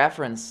any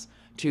reference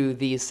to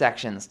these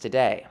sections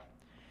today.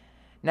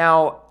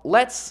 Now,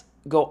 let's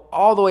go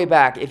all the way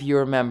back, if you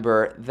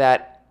remember,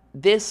 that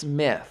this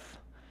myth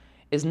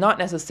is not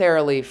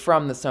necessarily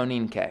from the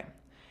Soninke.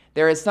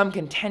 There is some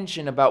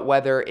contention about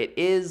whether it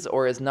is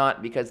or is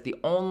not, because the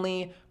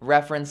only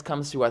reference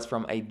comes to us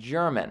from a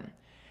German.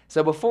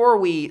 So before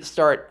we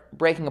start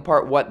breaking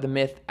apart what the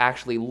myth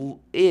actually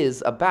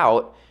is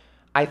about,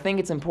 I think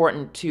it's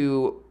important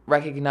to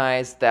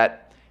recognize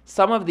that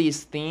some of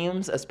these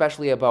themes,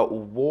 especially about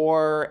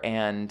war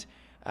and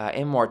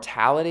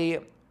immortality,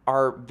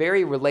 are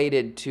very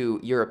related to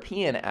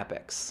European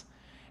epics.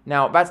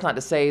 Now, that's not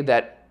to say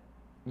that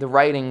the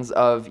writings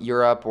of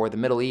Europe or the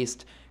Middle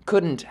East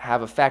couldn't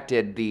have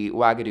affected the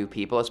Ouagadou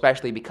people,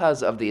 especially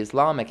because of the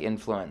Islamic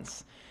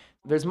influence.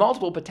 There's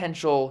multiple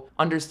potential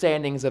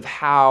understandings of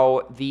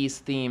how these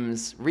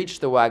themes reached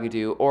the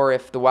Ouagadou, or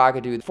if the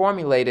Ouagadou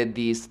formulated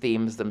these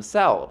themes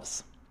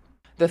themselves.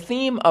 The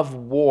theme of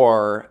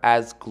war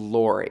as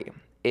glory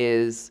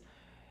is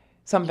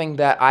something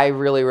that I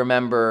really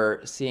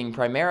remember seeing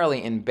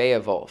primarily in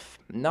Beowulf,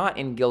 not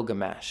in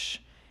Gilgamesh.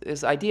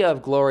 This idea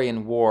of glory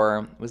in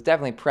war was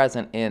definitely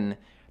present in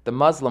the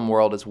Muslim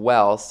world as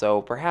well,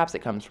 so perhaps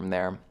it comes from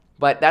there.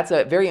 But that's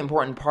a very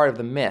important part of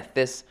the myth.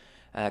 This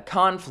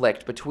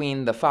conflict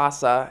between the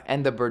Fasa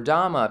and the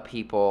Berdama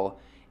people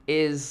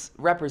is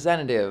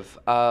representative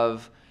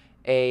of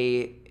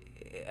an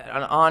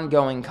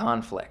ongoing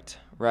conflict,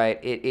 right?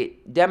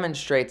 It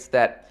demonstrates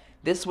that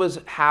this was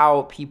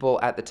how people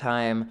at the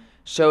time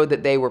showed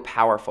that they were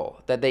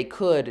powerful, that they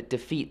could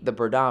defeat the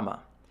Berdama.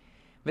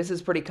 This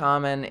is pretty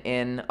common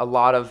in a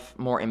lot of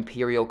more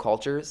imperial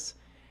cultures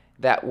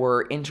that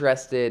were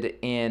interested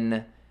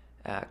in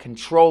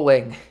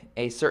controlling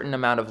a certain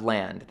amount of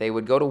land. They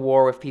would go to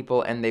war with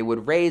people and they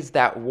would raise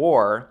that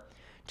war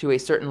to a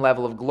certain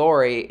level of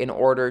glory in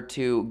order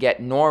to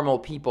get normal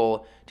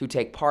people to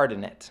take part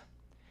in it.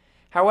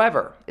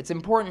 However, it's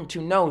important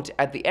to note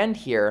at the end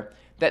here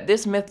that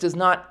this myth does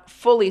not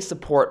fully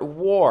support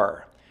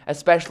war,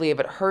 especially if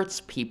it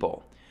hurts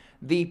people.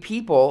 The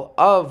people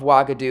of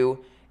Ouagadou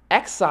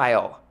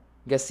exile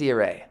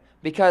Gassire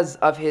because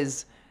of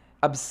his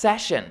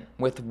obsession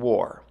with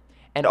war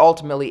and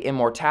ultimately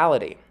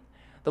immortality.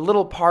 The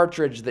little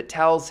partridge that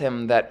tells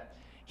him that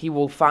he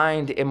will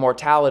find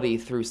immortality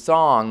through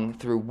song,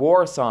 through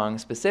war song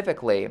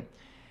specifically,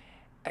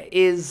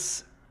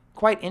 is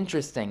quite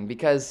interesting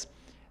because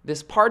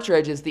this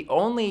partridge is the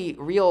only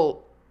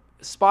real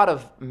spot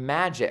of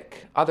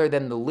magic other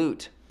than the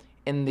lute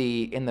in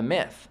the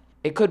myth.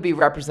 It could be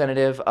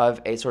representative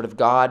of a sort of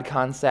god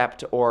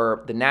concept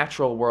or the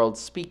natural world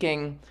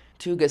speaking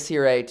to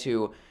Gassire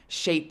to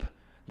shape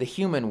the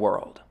human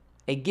world.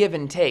 A give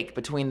and take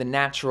between the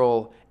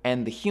natural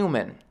and the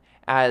human,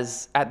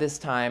 as at this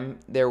time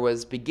there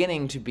was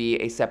beginning to be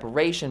a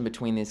separation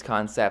between these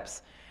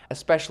concepts,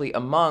 especially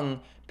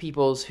among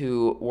peoples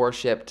who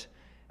worshipped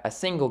a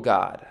single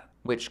god,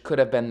 which could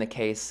have been the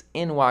case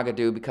in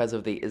Ouagadou because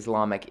of the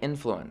Islamic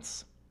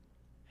influence.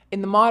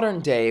 In the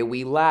modern day,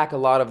 we lack a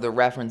lot of the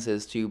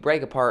references to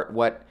break apart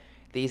what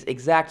these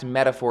exact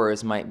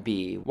metaphors might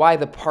be. Why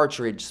the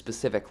partridge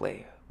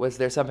specifically? Was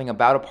there something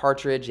about a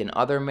partridge in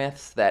other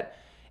myths that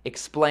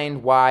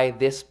explained why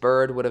this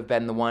bird would have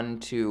been the one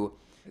to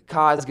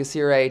cause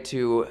Gassire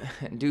to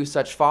do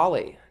such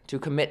folly, to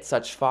commit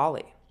such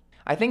folly?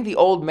 I think the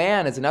old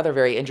man is another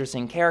very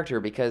interesting character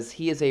because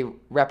he is a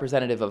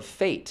representative of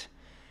fate.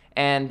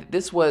 And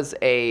this was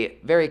a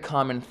very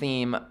common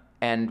theme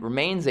and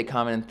remains a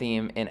common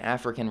theme in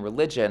African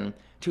religion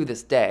to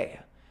this day.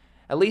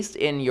 At least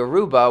in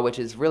Yoruba, which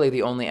is really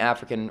the only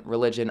African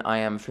religion I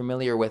am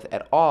familiar with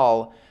at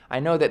all, I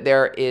know that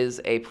there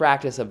is a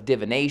practice of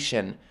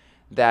divination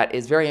that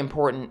is very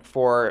important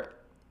for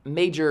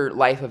major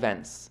life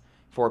events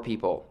for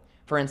people.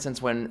 For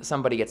instance, when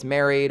somebody gets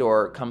married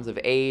or comes of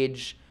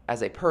age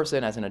as a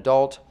person, as an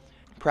adult,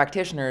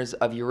 practitioners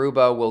of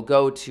Yoruba will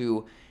go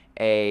to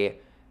a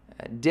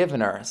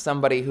diviner,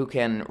 somebody who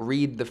can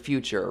read the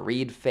future,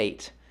 read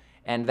fate,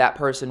 and that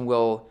person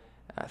will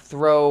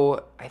throw,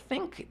 I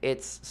think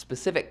it's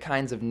specific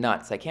kinds of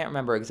nuts, I can't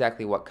remember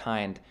exactly what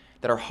kind,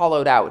 that are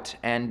hollowed out,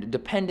 and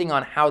depending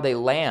on how they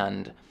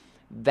land,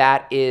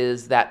 that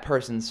is that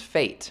person's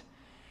fate.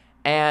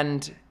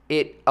 And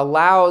it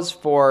allows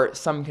for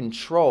some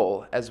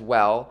control as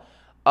well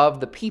of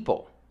the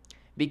people,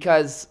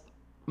 because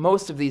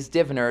most of these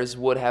diviners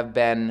would have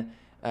been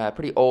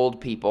pretty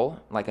old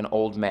people, like an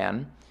old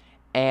man,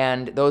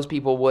 and those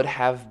people would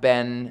have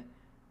been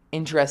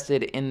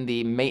interested in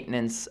the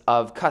maintenance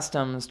of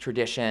customs,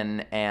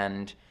 tradition,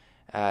 and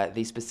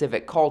the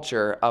specific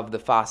culture of the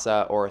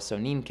Fasa or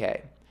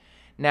Soninke.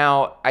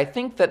 Now, I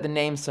think that the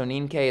name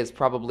Soninke is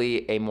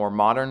probably a more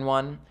modern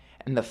one,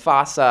 and the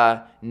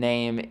Fasa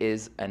name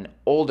is an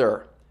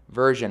older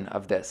version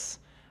of this.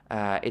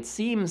 It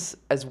seems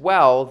as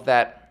well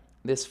that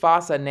this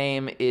Fasa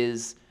name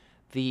is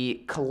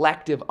the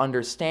collective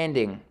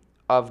understanding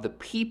of the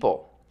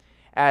people,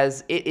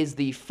 as it is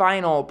the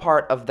final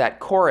part of that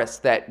chorus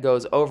that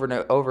goes over and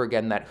over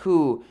again, that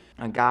who,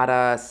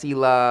 Agata,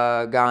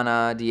 Sila,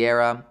 Gana,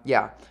 Diera.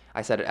 Yeah,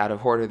 I said it out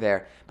of order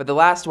there. But the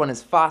last one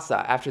is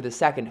Fasa, after the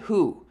second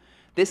who.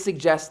 This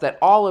suggests that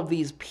all of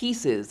these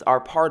pieces are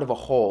part of a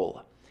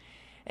whole.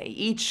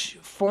 Each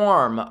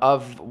form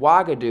of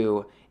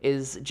Wagadu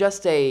is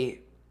just a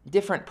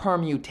different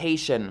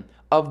permutation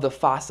of the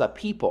Fasa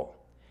people.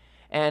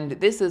 And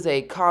this is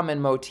a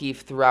common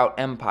motif throughout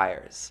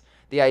empires.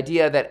 The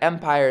idea that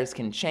empires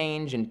can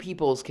change and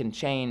peoples can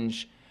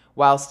change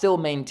while still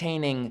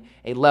maintaining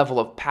a level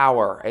of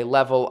power, a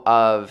level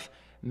of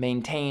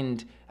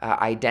maintained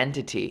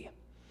identity.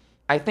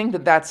 I think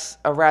that that's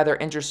a rather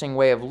interesting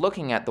way of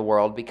looking at the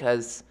world,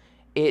 because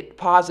it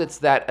posits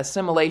that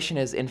assimilation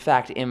is in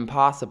fact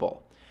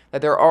impossible,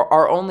 that there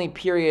are only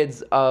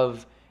periods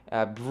of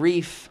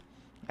brief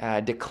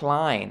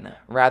decline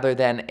rather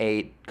than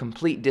a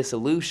complete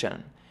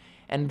dissolution.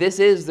 And this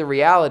is the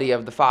reality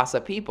of the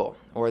Fasa people,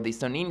 or the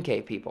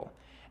Soninke people,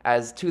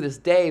 as to this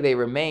day they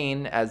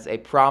remain as a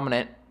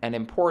prominent and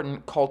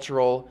important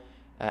cultural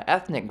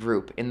ethnic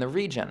group in the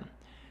region.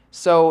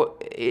 So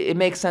it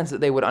makes sense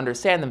that they would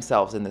understand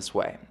themselves in this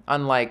way,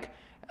 unlike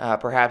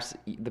perhaps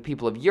the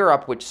people of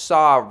Europe, which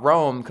saw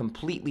Rome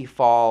completely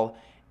fall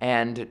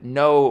and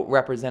no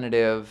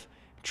representative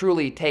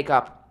truly take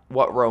up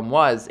what Rome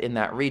was in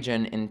that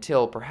region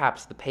until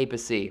perhaps the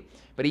papacy.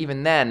 But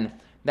even then,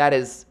 that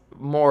is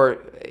more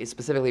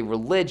specifically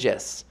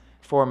religious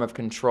form of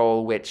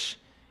control, which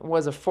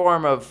was a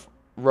form of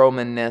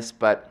Romanness,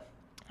 but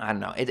I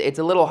don't know. It's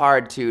a little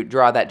hard to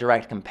draw that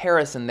direct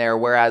comparison there,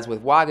 whereas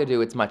with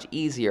Wagadu it's much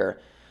easier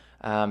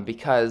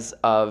because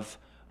of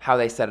how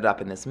they set it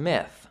up in this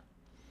myth.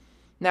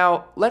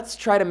 Now, let's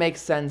try to make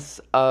sense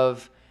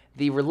of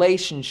the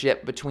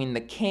relationship between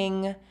the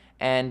king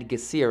and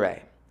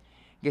Gassire.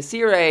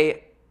 Gassire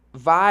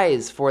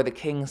vies for the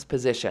king's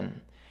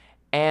position,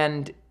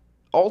 and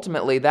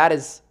ultimately that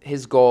is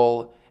his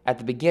goal at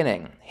the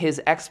beginning.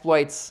 His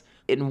exploits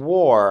in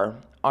war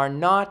are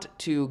not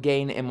to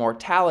gain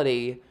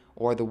immortality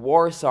or the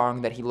war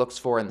song that he looks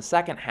for in the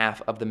second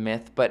half of the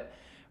myth, but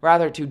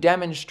rather to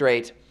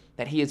demonstrate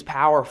that he is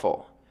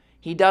powerful.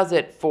 He does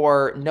it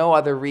for no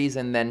other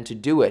reason than to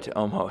do it,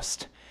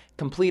 almost,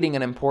 completing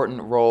an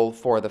important role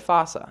for the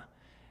Fasa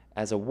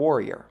as a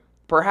warrior.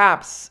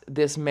 Perhaps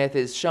this myth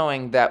is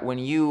showing that when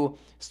you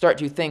start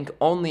to think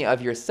only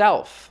of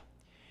yourself,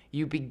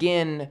 you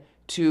begin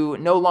to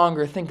no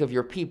longer think of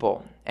your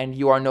people, and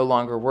you are no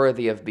longer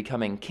worthy of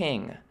becoming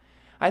king.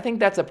 I think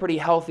that's a pretty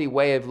healthy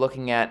way of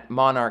looking at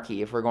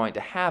monarchy if we're going to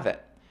have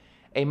it.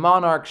 A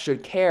monarch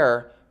should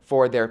care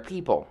for their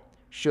people,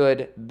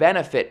 should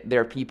benefit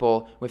their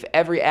people with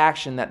every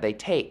action that they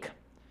take.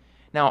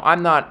 Now,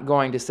 I'm not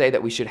going to say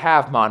that we should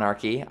have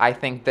monarchy. I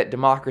think that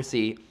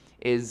democracy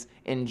is,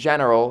 in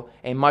general,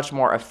 a much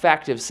more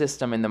effective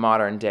system in the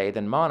modern day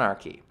than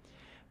monarchy.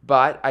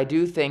 But I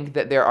do think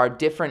that there are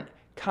different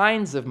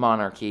kinds of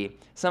monarchy,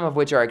 some of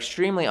which are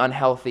extremely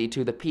unhealthy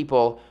to the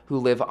people who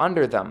live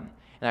under them.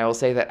 And I will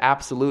say that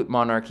absolute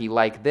monarchy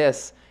like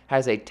this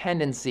has a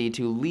tendency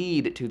to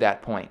lead to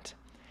that point.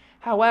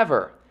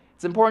 However,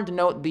 it's important to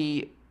note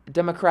the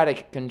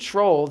democratic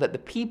control that the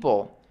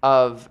people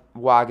of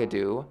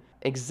Wagadu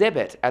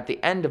exhibit at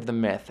the end of the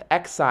myth,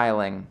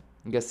 exiling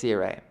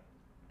Gassire.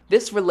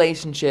 This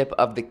relationship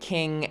of the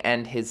king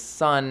and his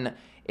son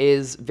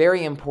is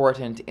very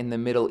important in the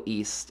Middle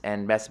East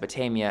and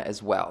Mesopotamia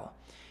as well.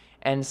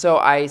 And so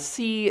I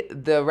see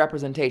the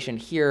representation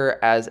here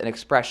as an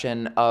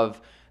expression of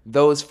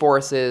those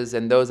forces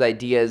and those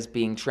ideas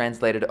being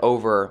translated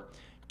over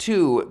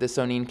to the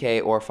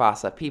Soninke or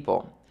Fasa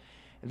people.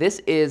 This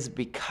is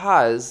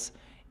because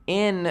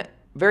in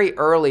very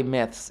early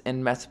myths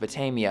in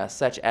Mesopotamia,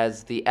 such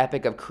as the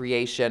Epic of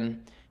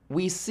Creation,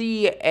 we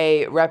see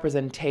a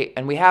representation,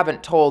 and we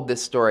haven't told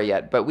this story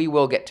yet, but we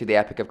will get to the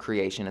Epic of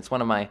Creation. It's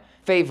one of my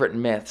favorite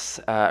myths,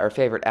 or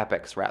favorite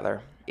epics,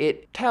 rather.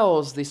 It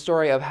tells the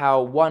story of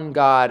how one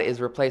god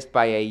is replaced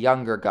by a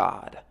younger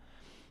god.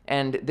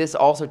 And this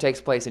also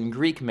takes place in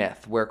Greek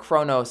myth, where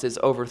Kronos is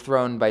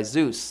overthrown by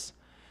Zeus.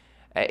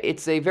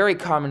 It's a very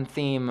common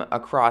theme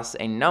across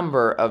a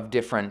number of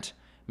different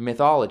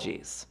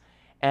mythologies.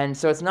 And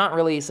so it's not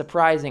really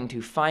surprising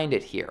to find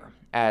it here,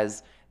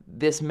 as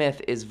this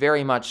myth is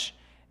very much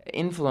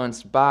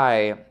influenced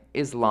by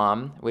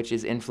Islam, which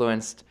is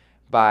influenced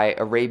by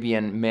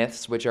Arabian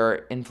myths, which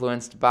are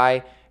influenced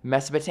by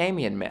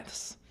Mesopotamian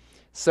myths.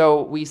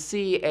 So we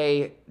see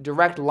a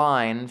direct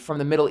line from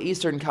the Middle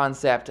Eastern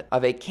concept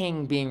of a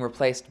king being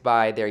replaced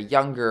by their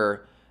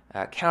younger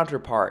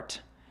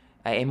counterpart,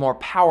 a more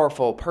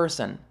powerful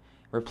person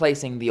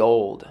replacing the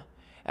old,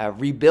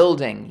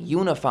 rebuilding,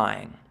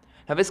 unifying.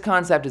 Now this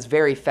concept is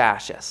very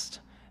fascist.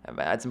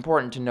 It's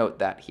important to note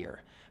that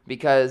here,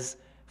 because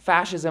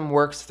fascism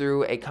works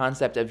through a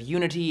concept of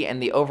unity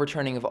and the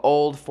overturning of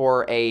old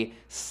for a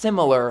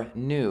similar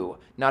new.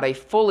 Not a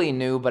fully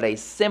new, but a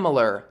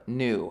similar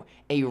new.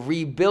 A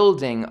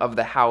rebuilding of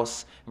the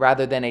house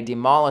rather than a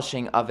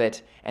demolishing of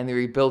it and the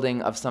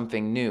rebuilding of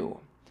something new.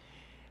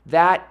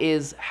 That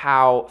is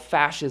how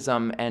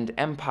fascism and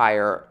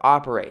empire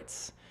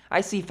operates.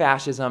 I see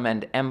fascism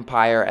and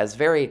empire as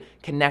very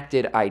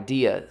connected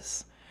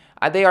ideas.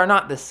 They are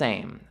not the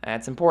same.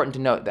 It's important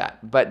to note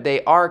that, but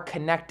they are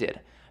connected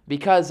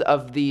because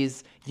of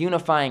these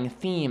unifying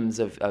themes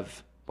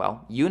of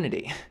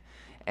unity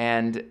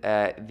and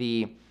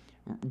the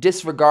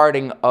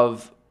disregarding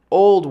of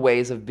old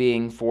ways of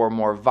being for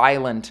more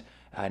violent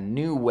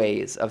new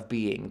ways of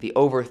being, the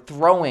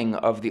overthrowing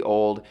of the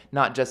old,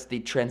 not just the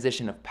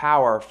transition of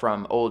power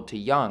from old to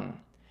young.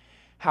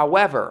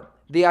 However,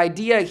 the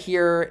idea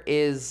here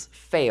is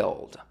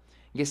failed.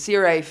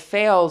 Gassire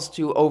fails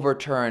to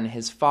overturn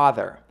his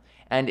father,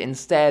 and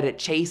instead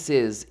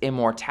chases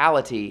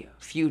immortality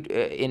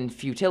in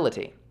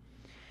futility.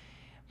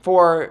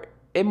 For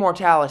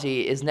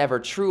immortality is never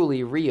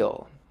truly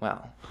real.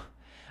 Well,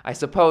 I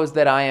suppose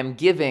that I am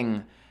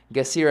giving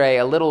Gassire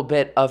a little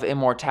bit of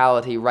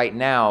immortality right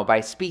now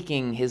by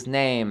speaking his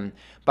name,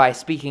 by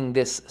speaking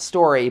this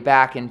story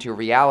back into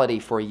reality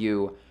for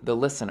you, the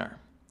listener.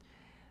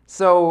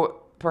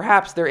 So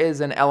perhaps there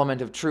is an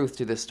element of truth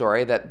to this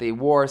story, that the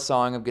war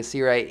song of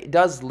Gassire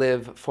does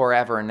live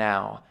forever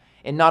now,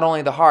 in not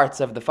only the hearts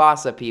of the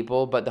Fasa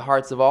people, but the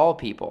hearts of all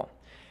people.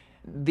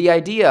 The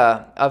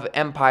idea of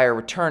empire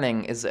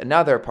returning is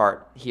another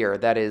part here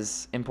that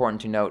is important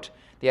to note.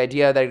 The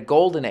idea that a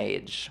golden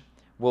age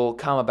will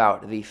come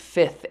about, the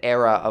fifth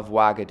era of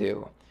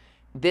Ouagadougou.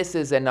 This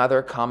is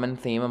another common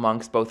theme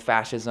amongst both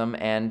fascism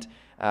and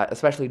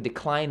especially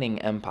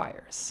declining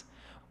empires.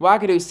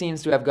 Ouagadougou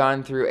seems to have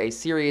gone through a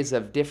series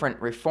of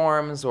different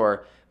reforms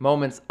or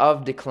moments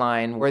of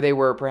decline where they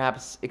were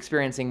perhaps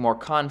experiencing more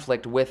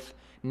conflict with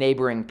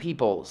neighboring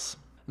peoples.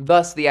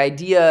 Thus, the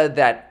idea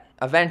that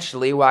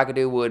eventually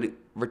Ouagadougou would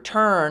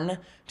return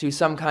to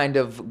some kind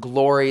of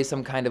glory,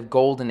 some kind of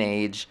golden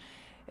age,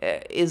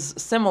 is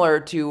similar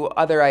to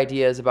other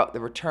ideas about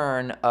the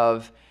return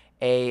of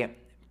a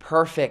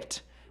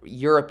perfect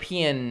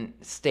European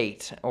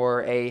state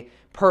or a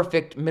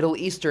perfect Middle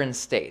Eastern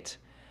state.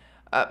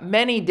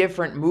 Many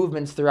different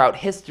movements throughout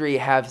history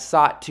have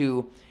sought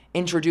to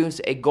introduce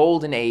a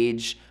golden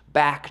age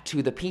back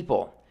to the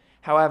people.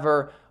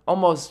 However,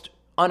 almost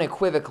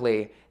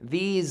unequivocally,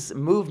 these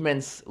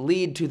movements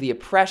lead to the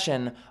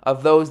oppression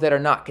of those that are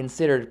not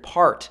considered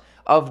part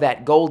of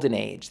that golden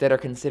age, that are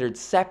considered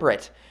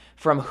separate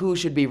from who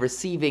should be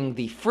receiving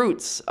the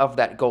fruits of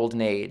that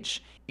golden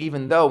age,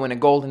 even though when a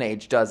golden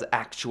age does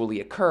actually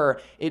occur,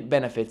 it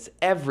benefits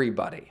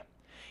everybody.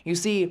 You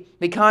see,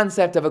 the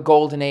concept of a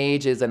golden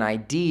age is an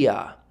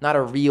idea, not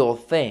a real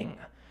thing.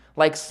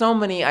 Like so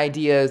many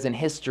ideas in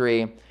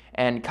history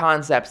and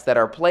concepts that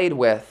are played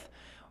with,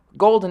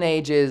 golden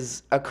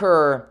ages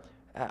occur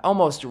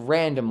almost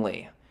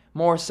randomly,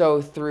 more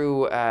so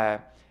through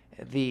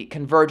the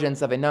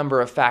convergence of a number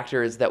of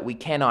factors that we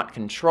cannot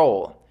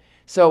control.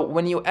 So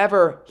when you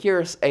ever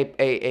hear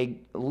a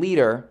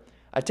leader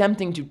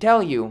attempting to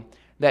tell you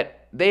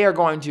that they are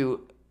going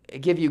to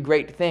give you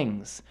great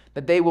things,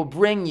 that they will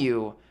bring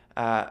you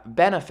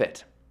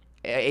benefit,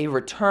 a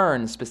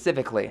return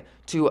specifically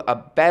to a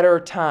better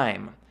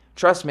time,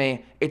 trust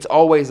me, it's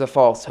always a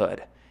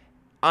falsehood.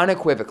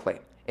 Unequivocally,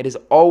 it is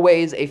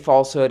always a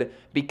falsehood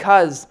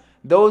because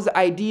those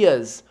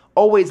ideas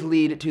always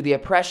lead to the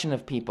oppression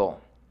of people.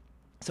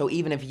 So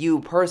even if you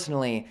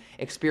personally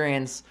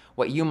experience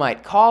what you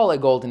might call a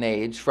golden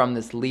age from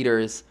this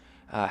leader's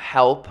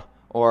help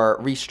or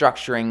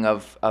restructuring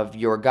of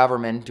your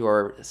government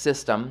or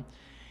system,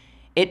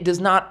 it does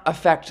not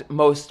affect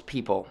most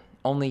people,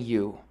 only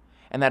you.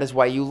 And that is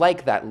why you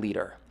like that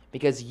leader,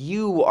 because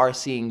you are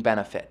seeing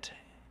benefit,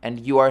 and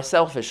you are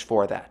selfish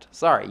for that.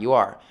 Sorry, you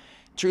are.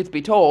 Truth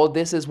be told,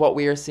 this is what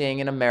we are seeing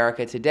in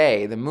America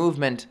today. The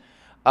movement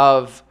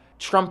of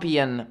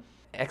Trumpian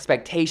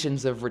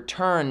expectations of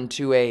return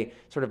to a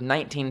sort of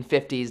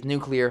 1950s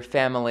nuclear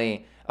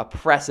family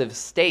oppressive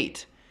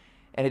state.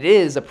 And it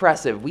is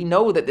oppressive. We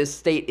know that this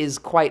state is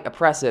quite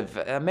oppressive.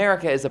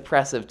 America is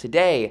oppressive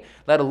today,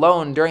 let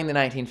alone during the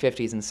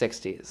 1950s and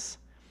 60s,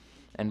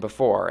 and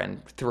before,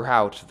 and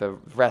throughout the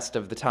rest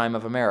of the time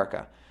of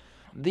America.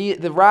 The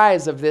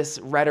rise of this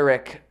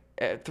rhetoric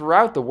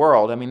throughout the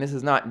world, I mean, this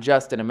is not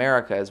just in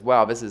America as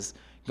well, this is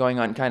going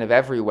on kind of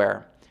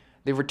everywhere.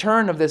 The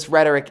return of this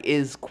rhetoric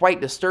is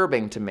quite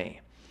disturbing to me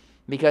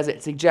because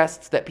it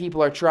suggests that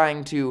people are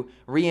trying to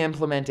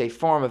re-implement a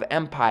form of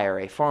empire,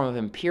 a form of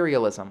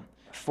imperialism.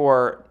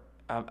 for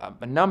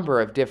a number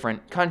of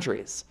different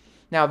countries.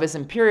 Now, this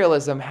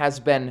imperialism has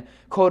been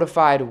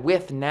codified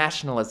with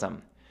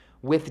nationalism,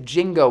 with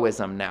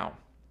jingoism now.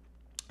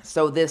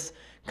 So this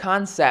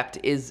concept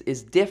is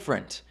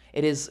different.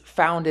 It is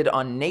founded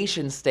on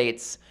nation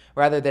states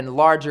rather than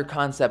larger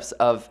concepts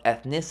of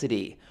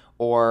ethnicity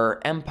or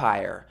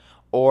empire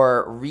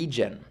or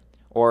region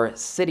or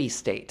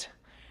city-state.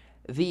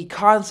 The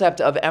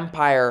concept of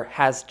empire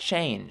has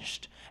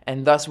changed,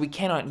 and thus we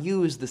cannot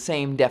use the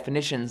same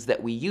definitions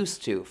that we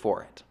used to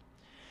for it.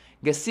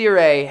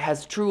 Gassire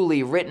has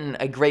truly written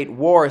a great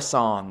war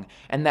song,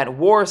 and that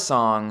war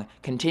song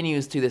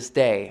continues to this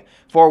day.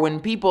 For when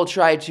people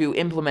try to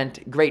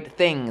implement great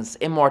things,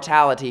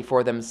 immortality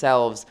for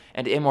themselves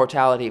and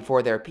immortality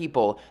for their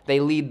people, they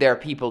lead their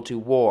people to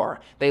war.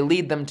 They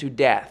lead them to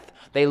death.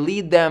 They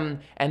lead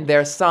them and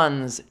their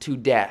sons to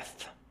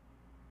death.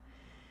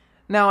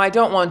 Now, I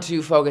don't want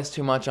to focus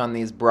too much on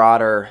these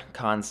broader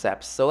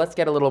concepts, so let's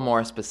get a little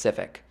more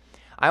specific.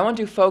 I want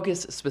to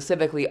focus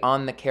specifically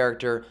on the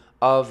character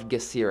of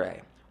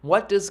Gassire.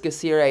 What does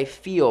Gassire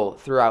feel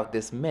throughout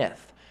this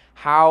myth?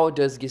 How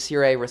does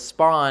Gassire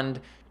respond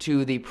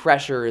to the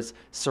pressures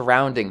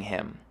surrounding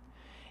him?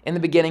 In the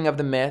beginning of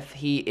the myth,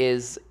 he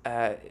is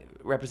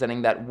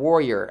representing that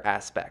warrior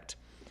aspect.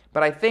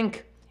 But I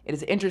think it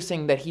is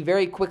interesting that he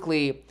very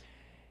quickly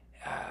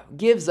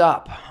gives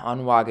up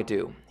on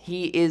Ouagadougou.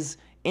 He is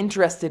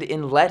interested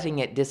in letting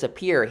it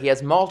disappear. He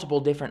has multiple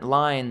different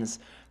lines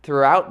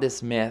throughout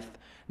this myth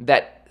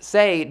that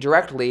say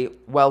directly,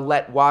 well,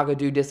 let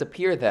Ouagadougou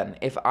disappear then,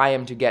 if I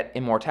am to get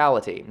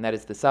immortality. And that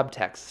is the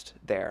subtext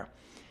there.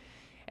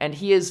 And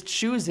he is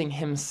choosing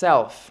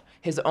himself,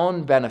 his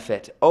own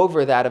benefit,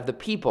 over that of the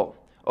people,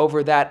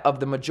 over that of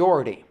the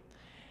majority.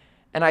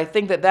 And I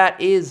think that that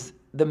is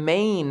the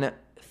main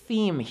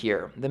theme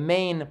here, the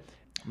main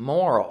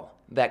moral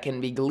that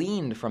can be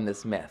gleaned from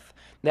this myth,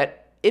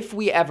 that if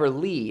we ever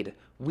lead,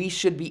 we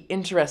should be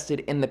interested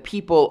in the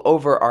people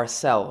over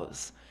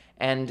ourselves.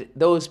 And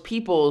those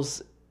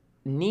people's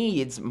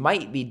needs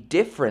might be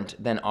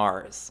different than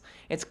ours.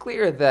 It's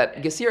clear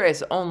that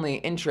Gassire's only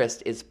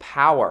interest is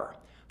power,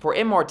 for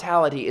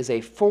immortality is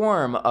a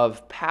form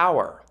of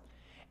power.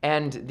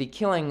 And the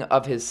killing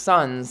of his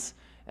sons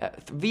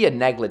via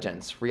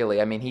negligence, really.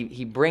 I mean,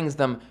 he brings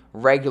them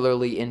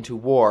regularly into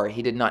war.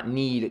 He did not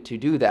need to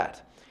do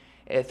that.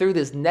 Through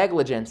this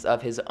negligence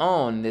of his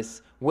own,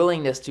 this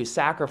willingness to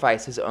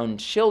sacrifice his own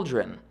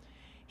children,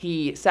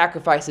 he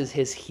sacrifices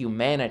his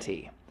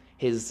humanity,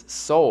 his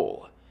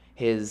soul,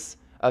 his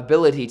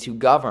ability to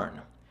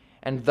govern,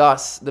 and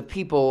thus the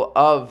people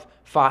of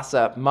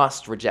Fassa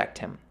must reject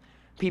him.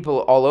 People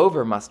all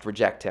over must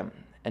reject him,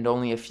 and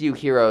only a few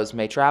heroes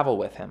may travel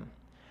with him.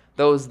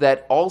 Those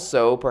that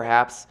also,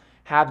 perhaps,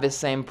 have this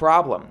same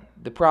problem,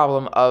 the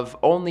problem of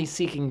only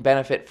seeking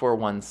benefit for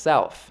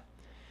oneself.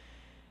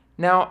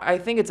 Now, I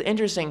think it's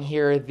interesting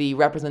here, the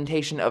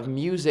representation of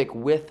music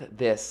with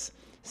this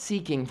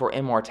seeking for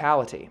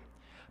immortality.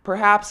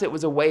 Perhaps it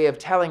was a way of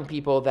telling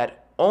people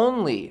that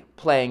only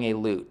playing a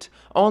lute,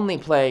 only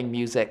playing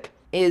music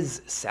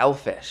is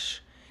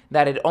selfish,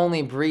 that it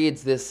only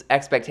breeds this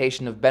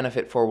expectation of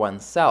benefit for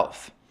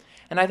oneself.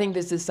 And I think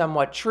this is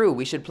somewhat true.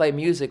 We should play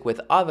music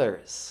with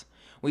others.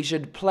 We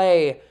should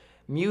play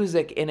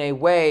music in a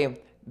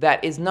way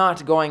that is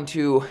not going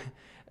to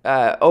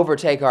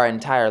overtake our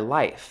entire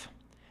life.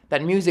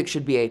 That music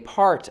should be a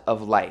part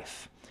of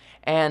life.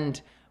 And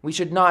we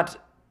should not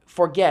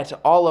forget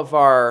all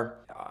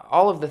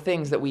of the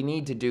things that we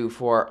need to do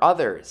for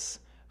others,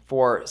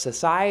 for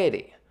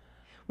society.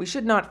 We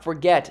should not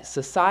forget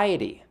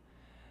society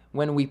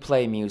when we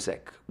play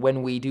music,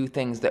 when we do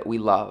things that we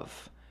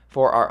love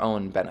for our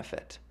own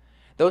benefit.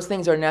 Those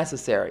things are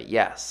necessary,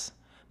 yes,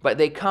 but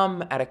they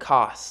come at a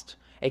cost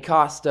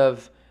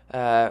of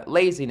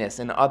laziness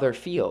in other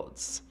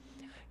fields.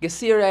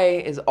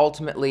 Gassire is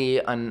ultimately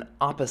an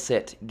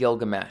opposite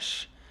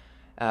Gilgamesh.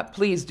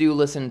 Please do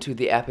listen to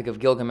the Epic of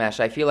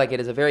Gilgamesh. I feel like it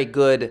is a very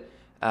good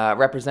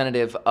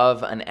representative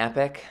of an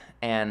epic,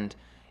 and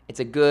it's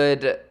a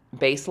good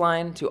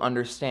baseline to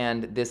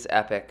understand this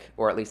epic,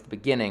 or at least the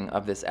beginning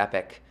of this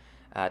epic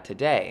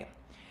today.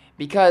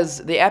 Because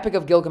the Epic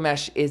of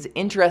Gilgamesh is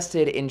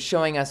interested in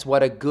showing us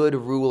what a good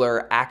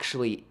ruler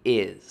actually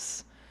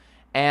is.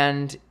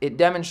 And it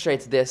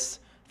demonstrates this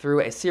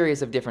through a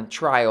series of different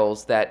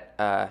trials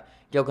that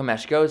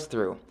Gilgamesh goes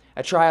through.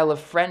 A trial of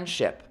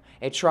friendship,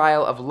 a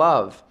trial of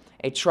love,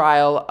 a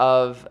trial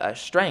of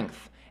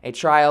strength, a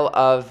trial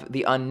of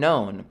the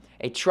unknown,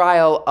 a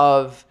trial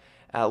of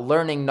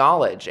learning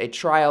knowledge, a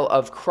trial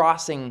of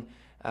crossing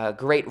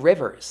great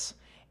rivers.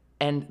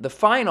 And the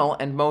final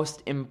and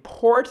most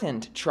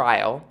important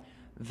trial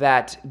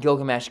that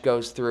Gilgamesh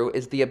goes through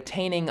is the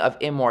obtaining of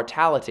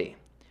immortality.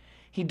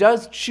 He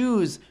does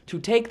choose to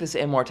take this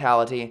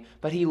immortality,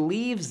 but he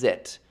leaves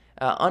it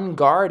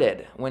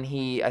unguarded when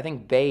he, I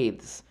think,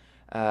 bathes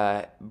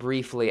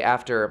briefly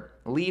after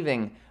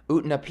leaving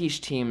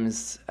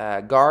Utnapishtim's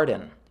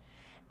garden.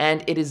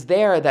 And it is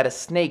there that a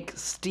snake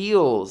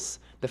steals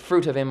the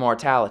fruit of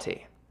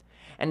immortality.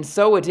 And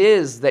so it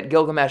is that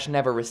Gilgamesh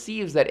never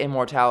receives that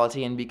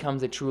immortality and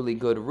becomes a truly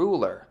good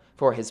ruler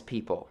for his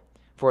people,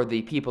 for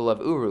the people of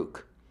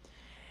Uruk.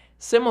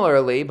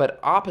 Similarly, but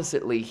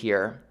oppositely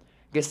here,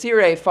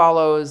 Gassire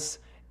follows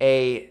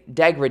a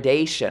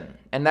degradation,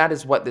 and that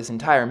is what this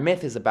entire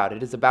myth is about.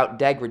 It is about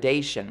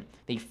degradation,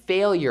 the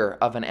failure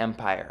of an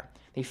empire,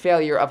 the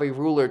failure of a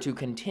ruler to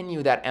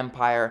continue that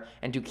empire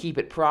and to keep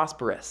it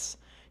prosperous,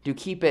 to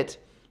keep it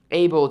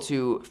able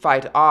to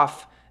fight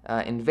off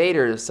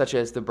invaders such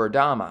as the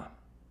Burdama.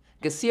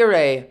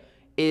 Gassire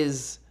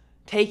is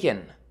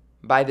taken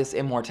by this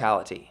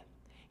immortality.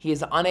 He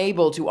is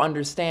unable to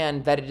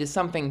understand that it is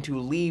something to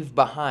leave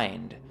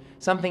behind,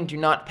 something to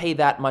not pay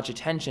that much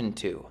attention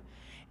to.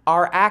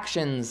 Our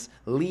actions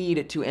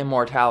lead to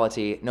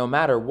immortality no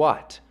matter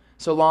what,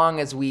 so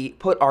long as we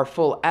put our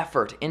full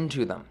effort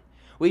into them.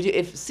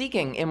 If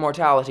seeking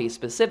immortality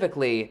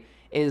specifically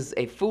is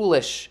a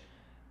foolish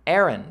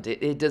errand,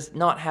 it does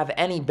not have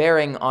any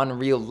bearing on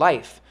real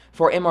life,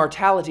 for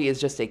immortality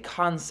is just a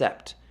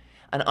concept,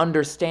 an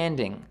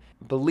understanding,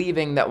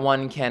 believing that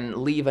one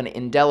can leave an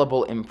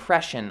indelible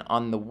impression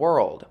on the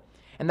world.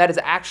 And that is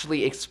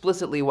actually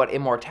explicitly what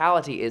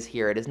immortality is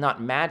here. It is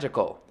not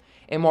magical.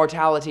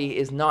 Immortality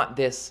is not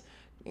this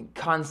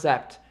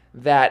concept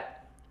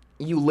that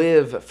you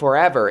live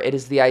forever. It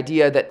is the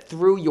idea that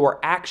through your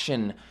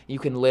action you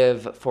can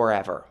live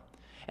forever.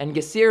 And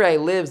Gassire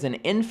lives in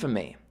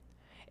infamy.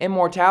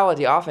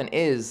 Immortality often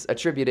is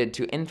attributed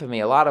to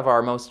infamy. A lot of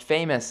our most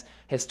famous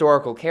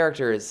historical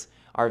characters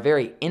are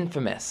very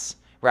infamous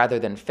rather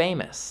than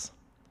famous.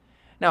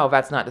 Now,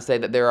 that's not to say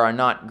that there are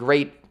not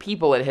great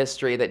people in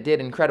history that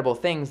did incredible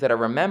things that are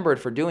remembered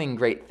for doing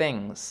great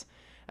things.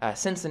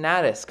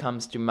 Cincinnatus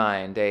comes to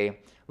mind, a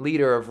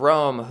leader of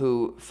Rome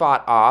who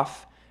fought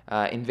off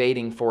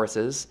invading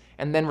forces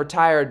and then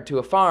retired to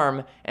a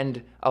farm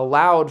and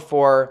allowed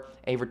for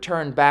a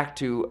return back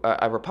to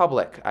a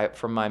republic,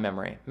 from my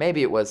memory.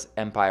 Maybe it was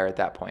empire at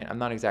that point. I'm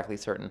not exactly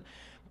certain.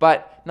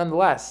 But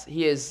nonetheless,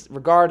 he is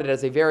regarded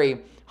as a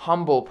very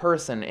humble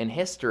person in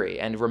history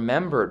and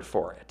remembered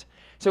for it.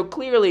 So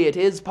clearly it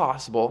is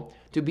possible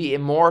to be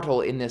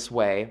immortal in this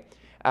way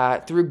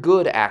through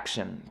good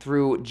action,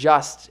 through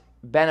just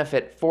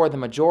benefit for the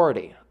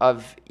majority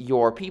of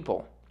your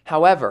people.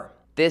 However,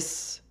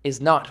 this is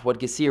not what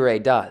Gassire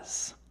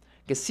does.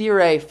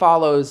 Gassire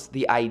follows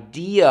the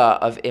idea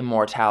of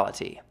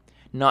immortality,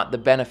 not the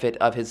benefit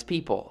of his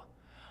people.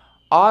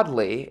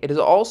 Oddly, it is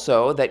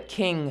also that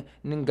King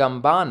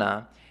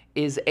Ngambana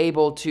is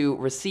able to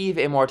receive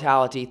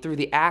immortality through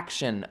the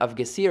action of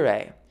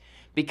Gassire.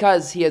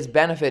 Because he has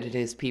benefited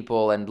his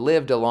people and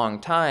lived a long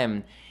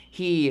time,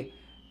 he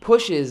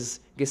pushes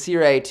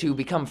Gassire to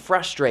become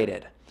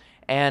frustrated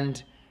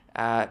and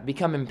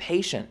become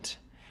impatient.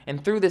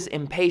 And through this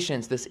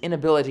impatience, this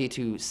inability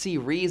to see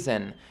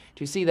reason,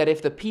 to see that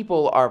if the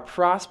people are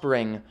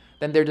prospering,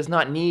 then there does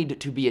not need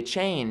to be a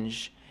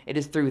change, it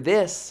is through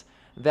this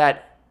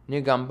that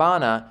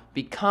Ngambana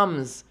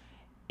becomes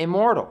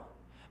immortal,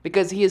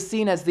 because he is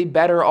seen as the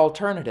better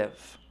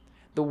alternative,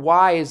 the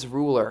wise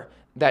ruler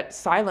that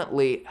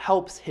silently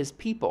helps his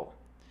people.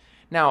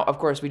 Now, of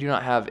course, we do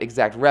not have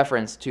exact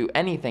reference to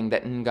anything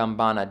that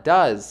Ngambana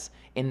does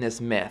in this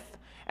myth,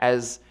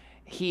 as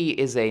he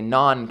is a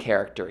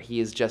non-character. He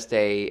is just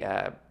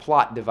a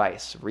plot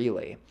device,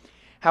 really.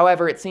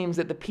 However, it seems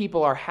that the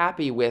people are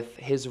happy with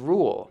his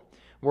rule,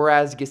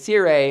 whereas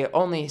Gassire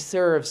only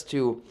serves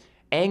to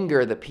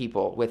anger the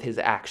people with his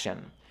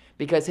action,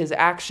 because his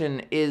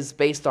action is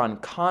based on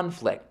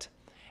conflict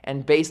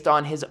and based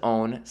on his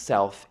own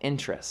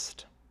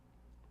self-interest.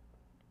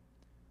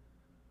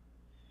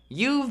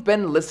 You've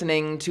been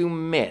listening to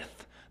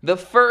Myth, the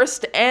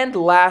first and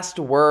last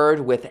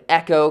word with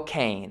Echo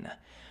Kane.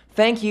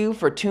 Thank you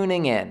for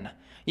tuning in.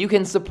 You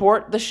can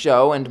support the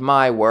show and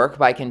my work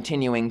by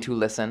continuing to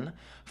listen,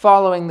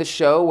 following the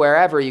show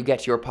wherever you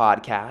get your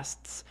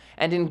podcasts,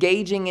 and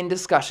engaging in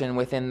discussion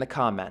within the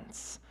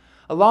comments.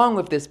 Along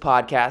with this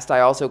podcast, I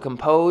also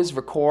compose,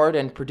 record,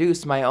 and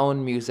produce my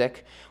own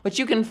music, which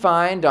you can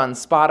find on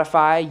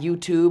Spotify,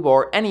 YouTube,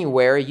 or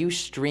anywhere you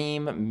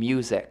stream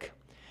music.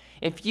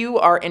 If you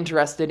are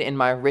interested in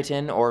my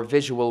written or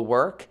visual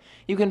work,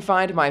 you can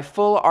find my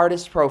full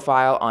artist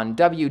profile on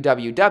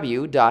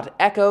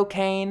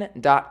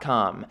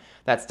www.echocain.com.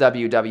 That's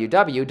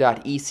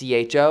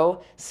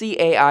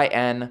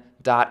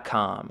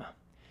www.echocain.com.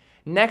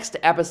 Next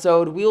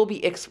episode, we'll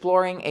be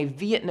exploring a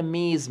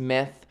Vietnamese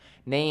myth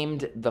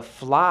named The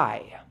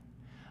Fly.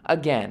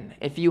 Again,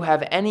 if you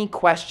have any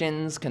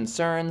questions,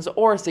 concerns,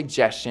 or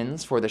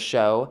suggestions for the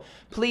show,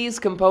 please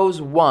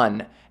compose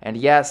one, and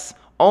yes,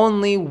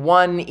 only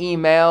one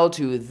email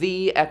to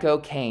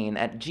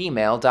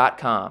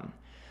theechocain@gmail.com.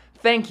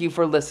 Thank you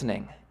for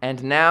listening,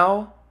 and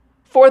now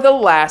for the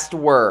last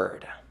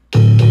word.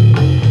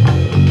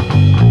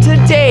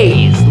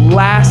 Today's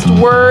last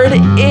word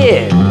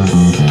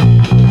is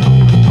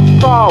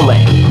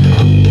falling.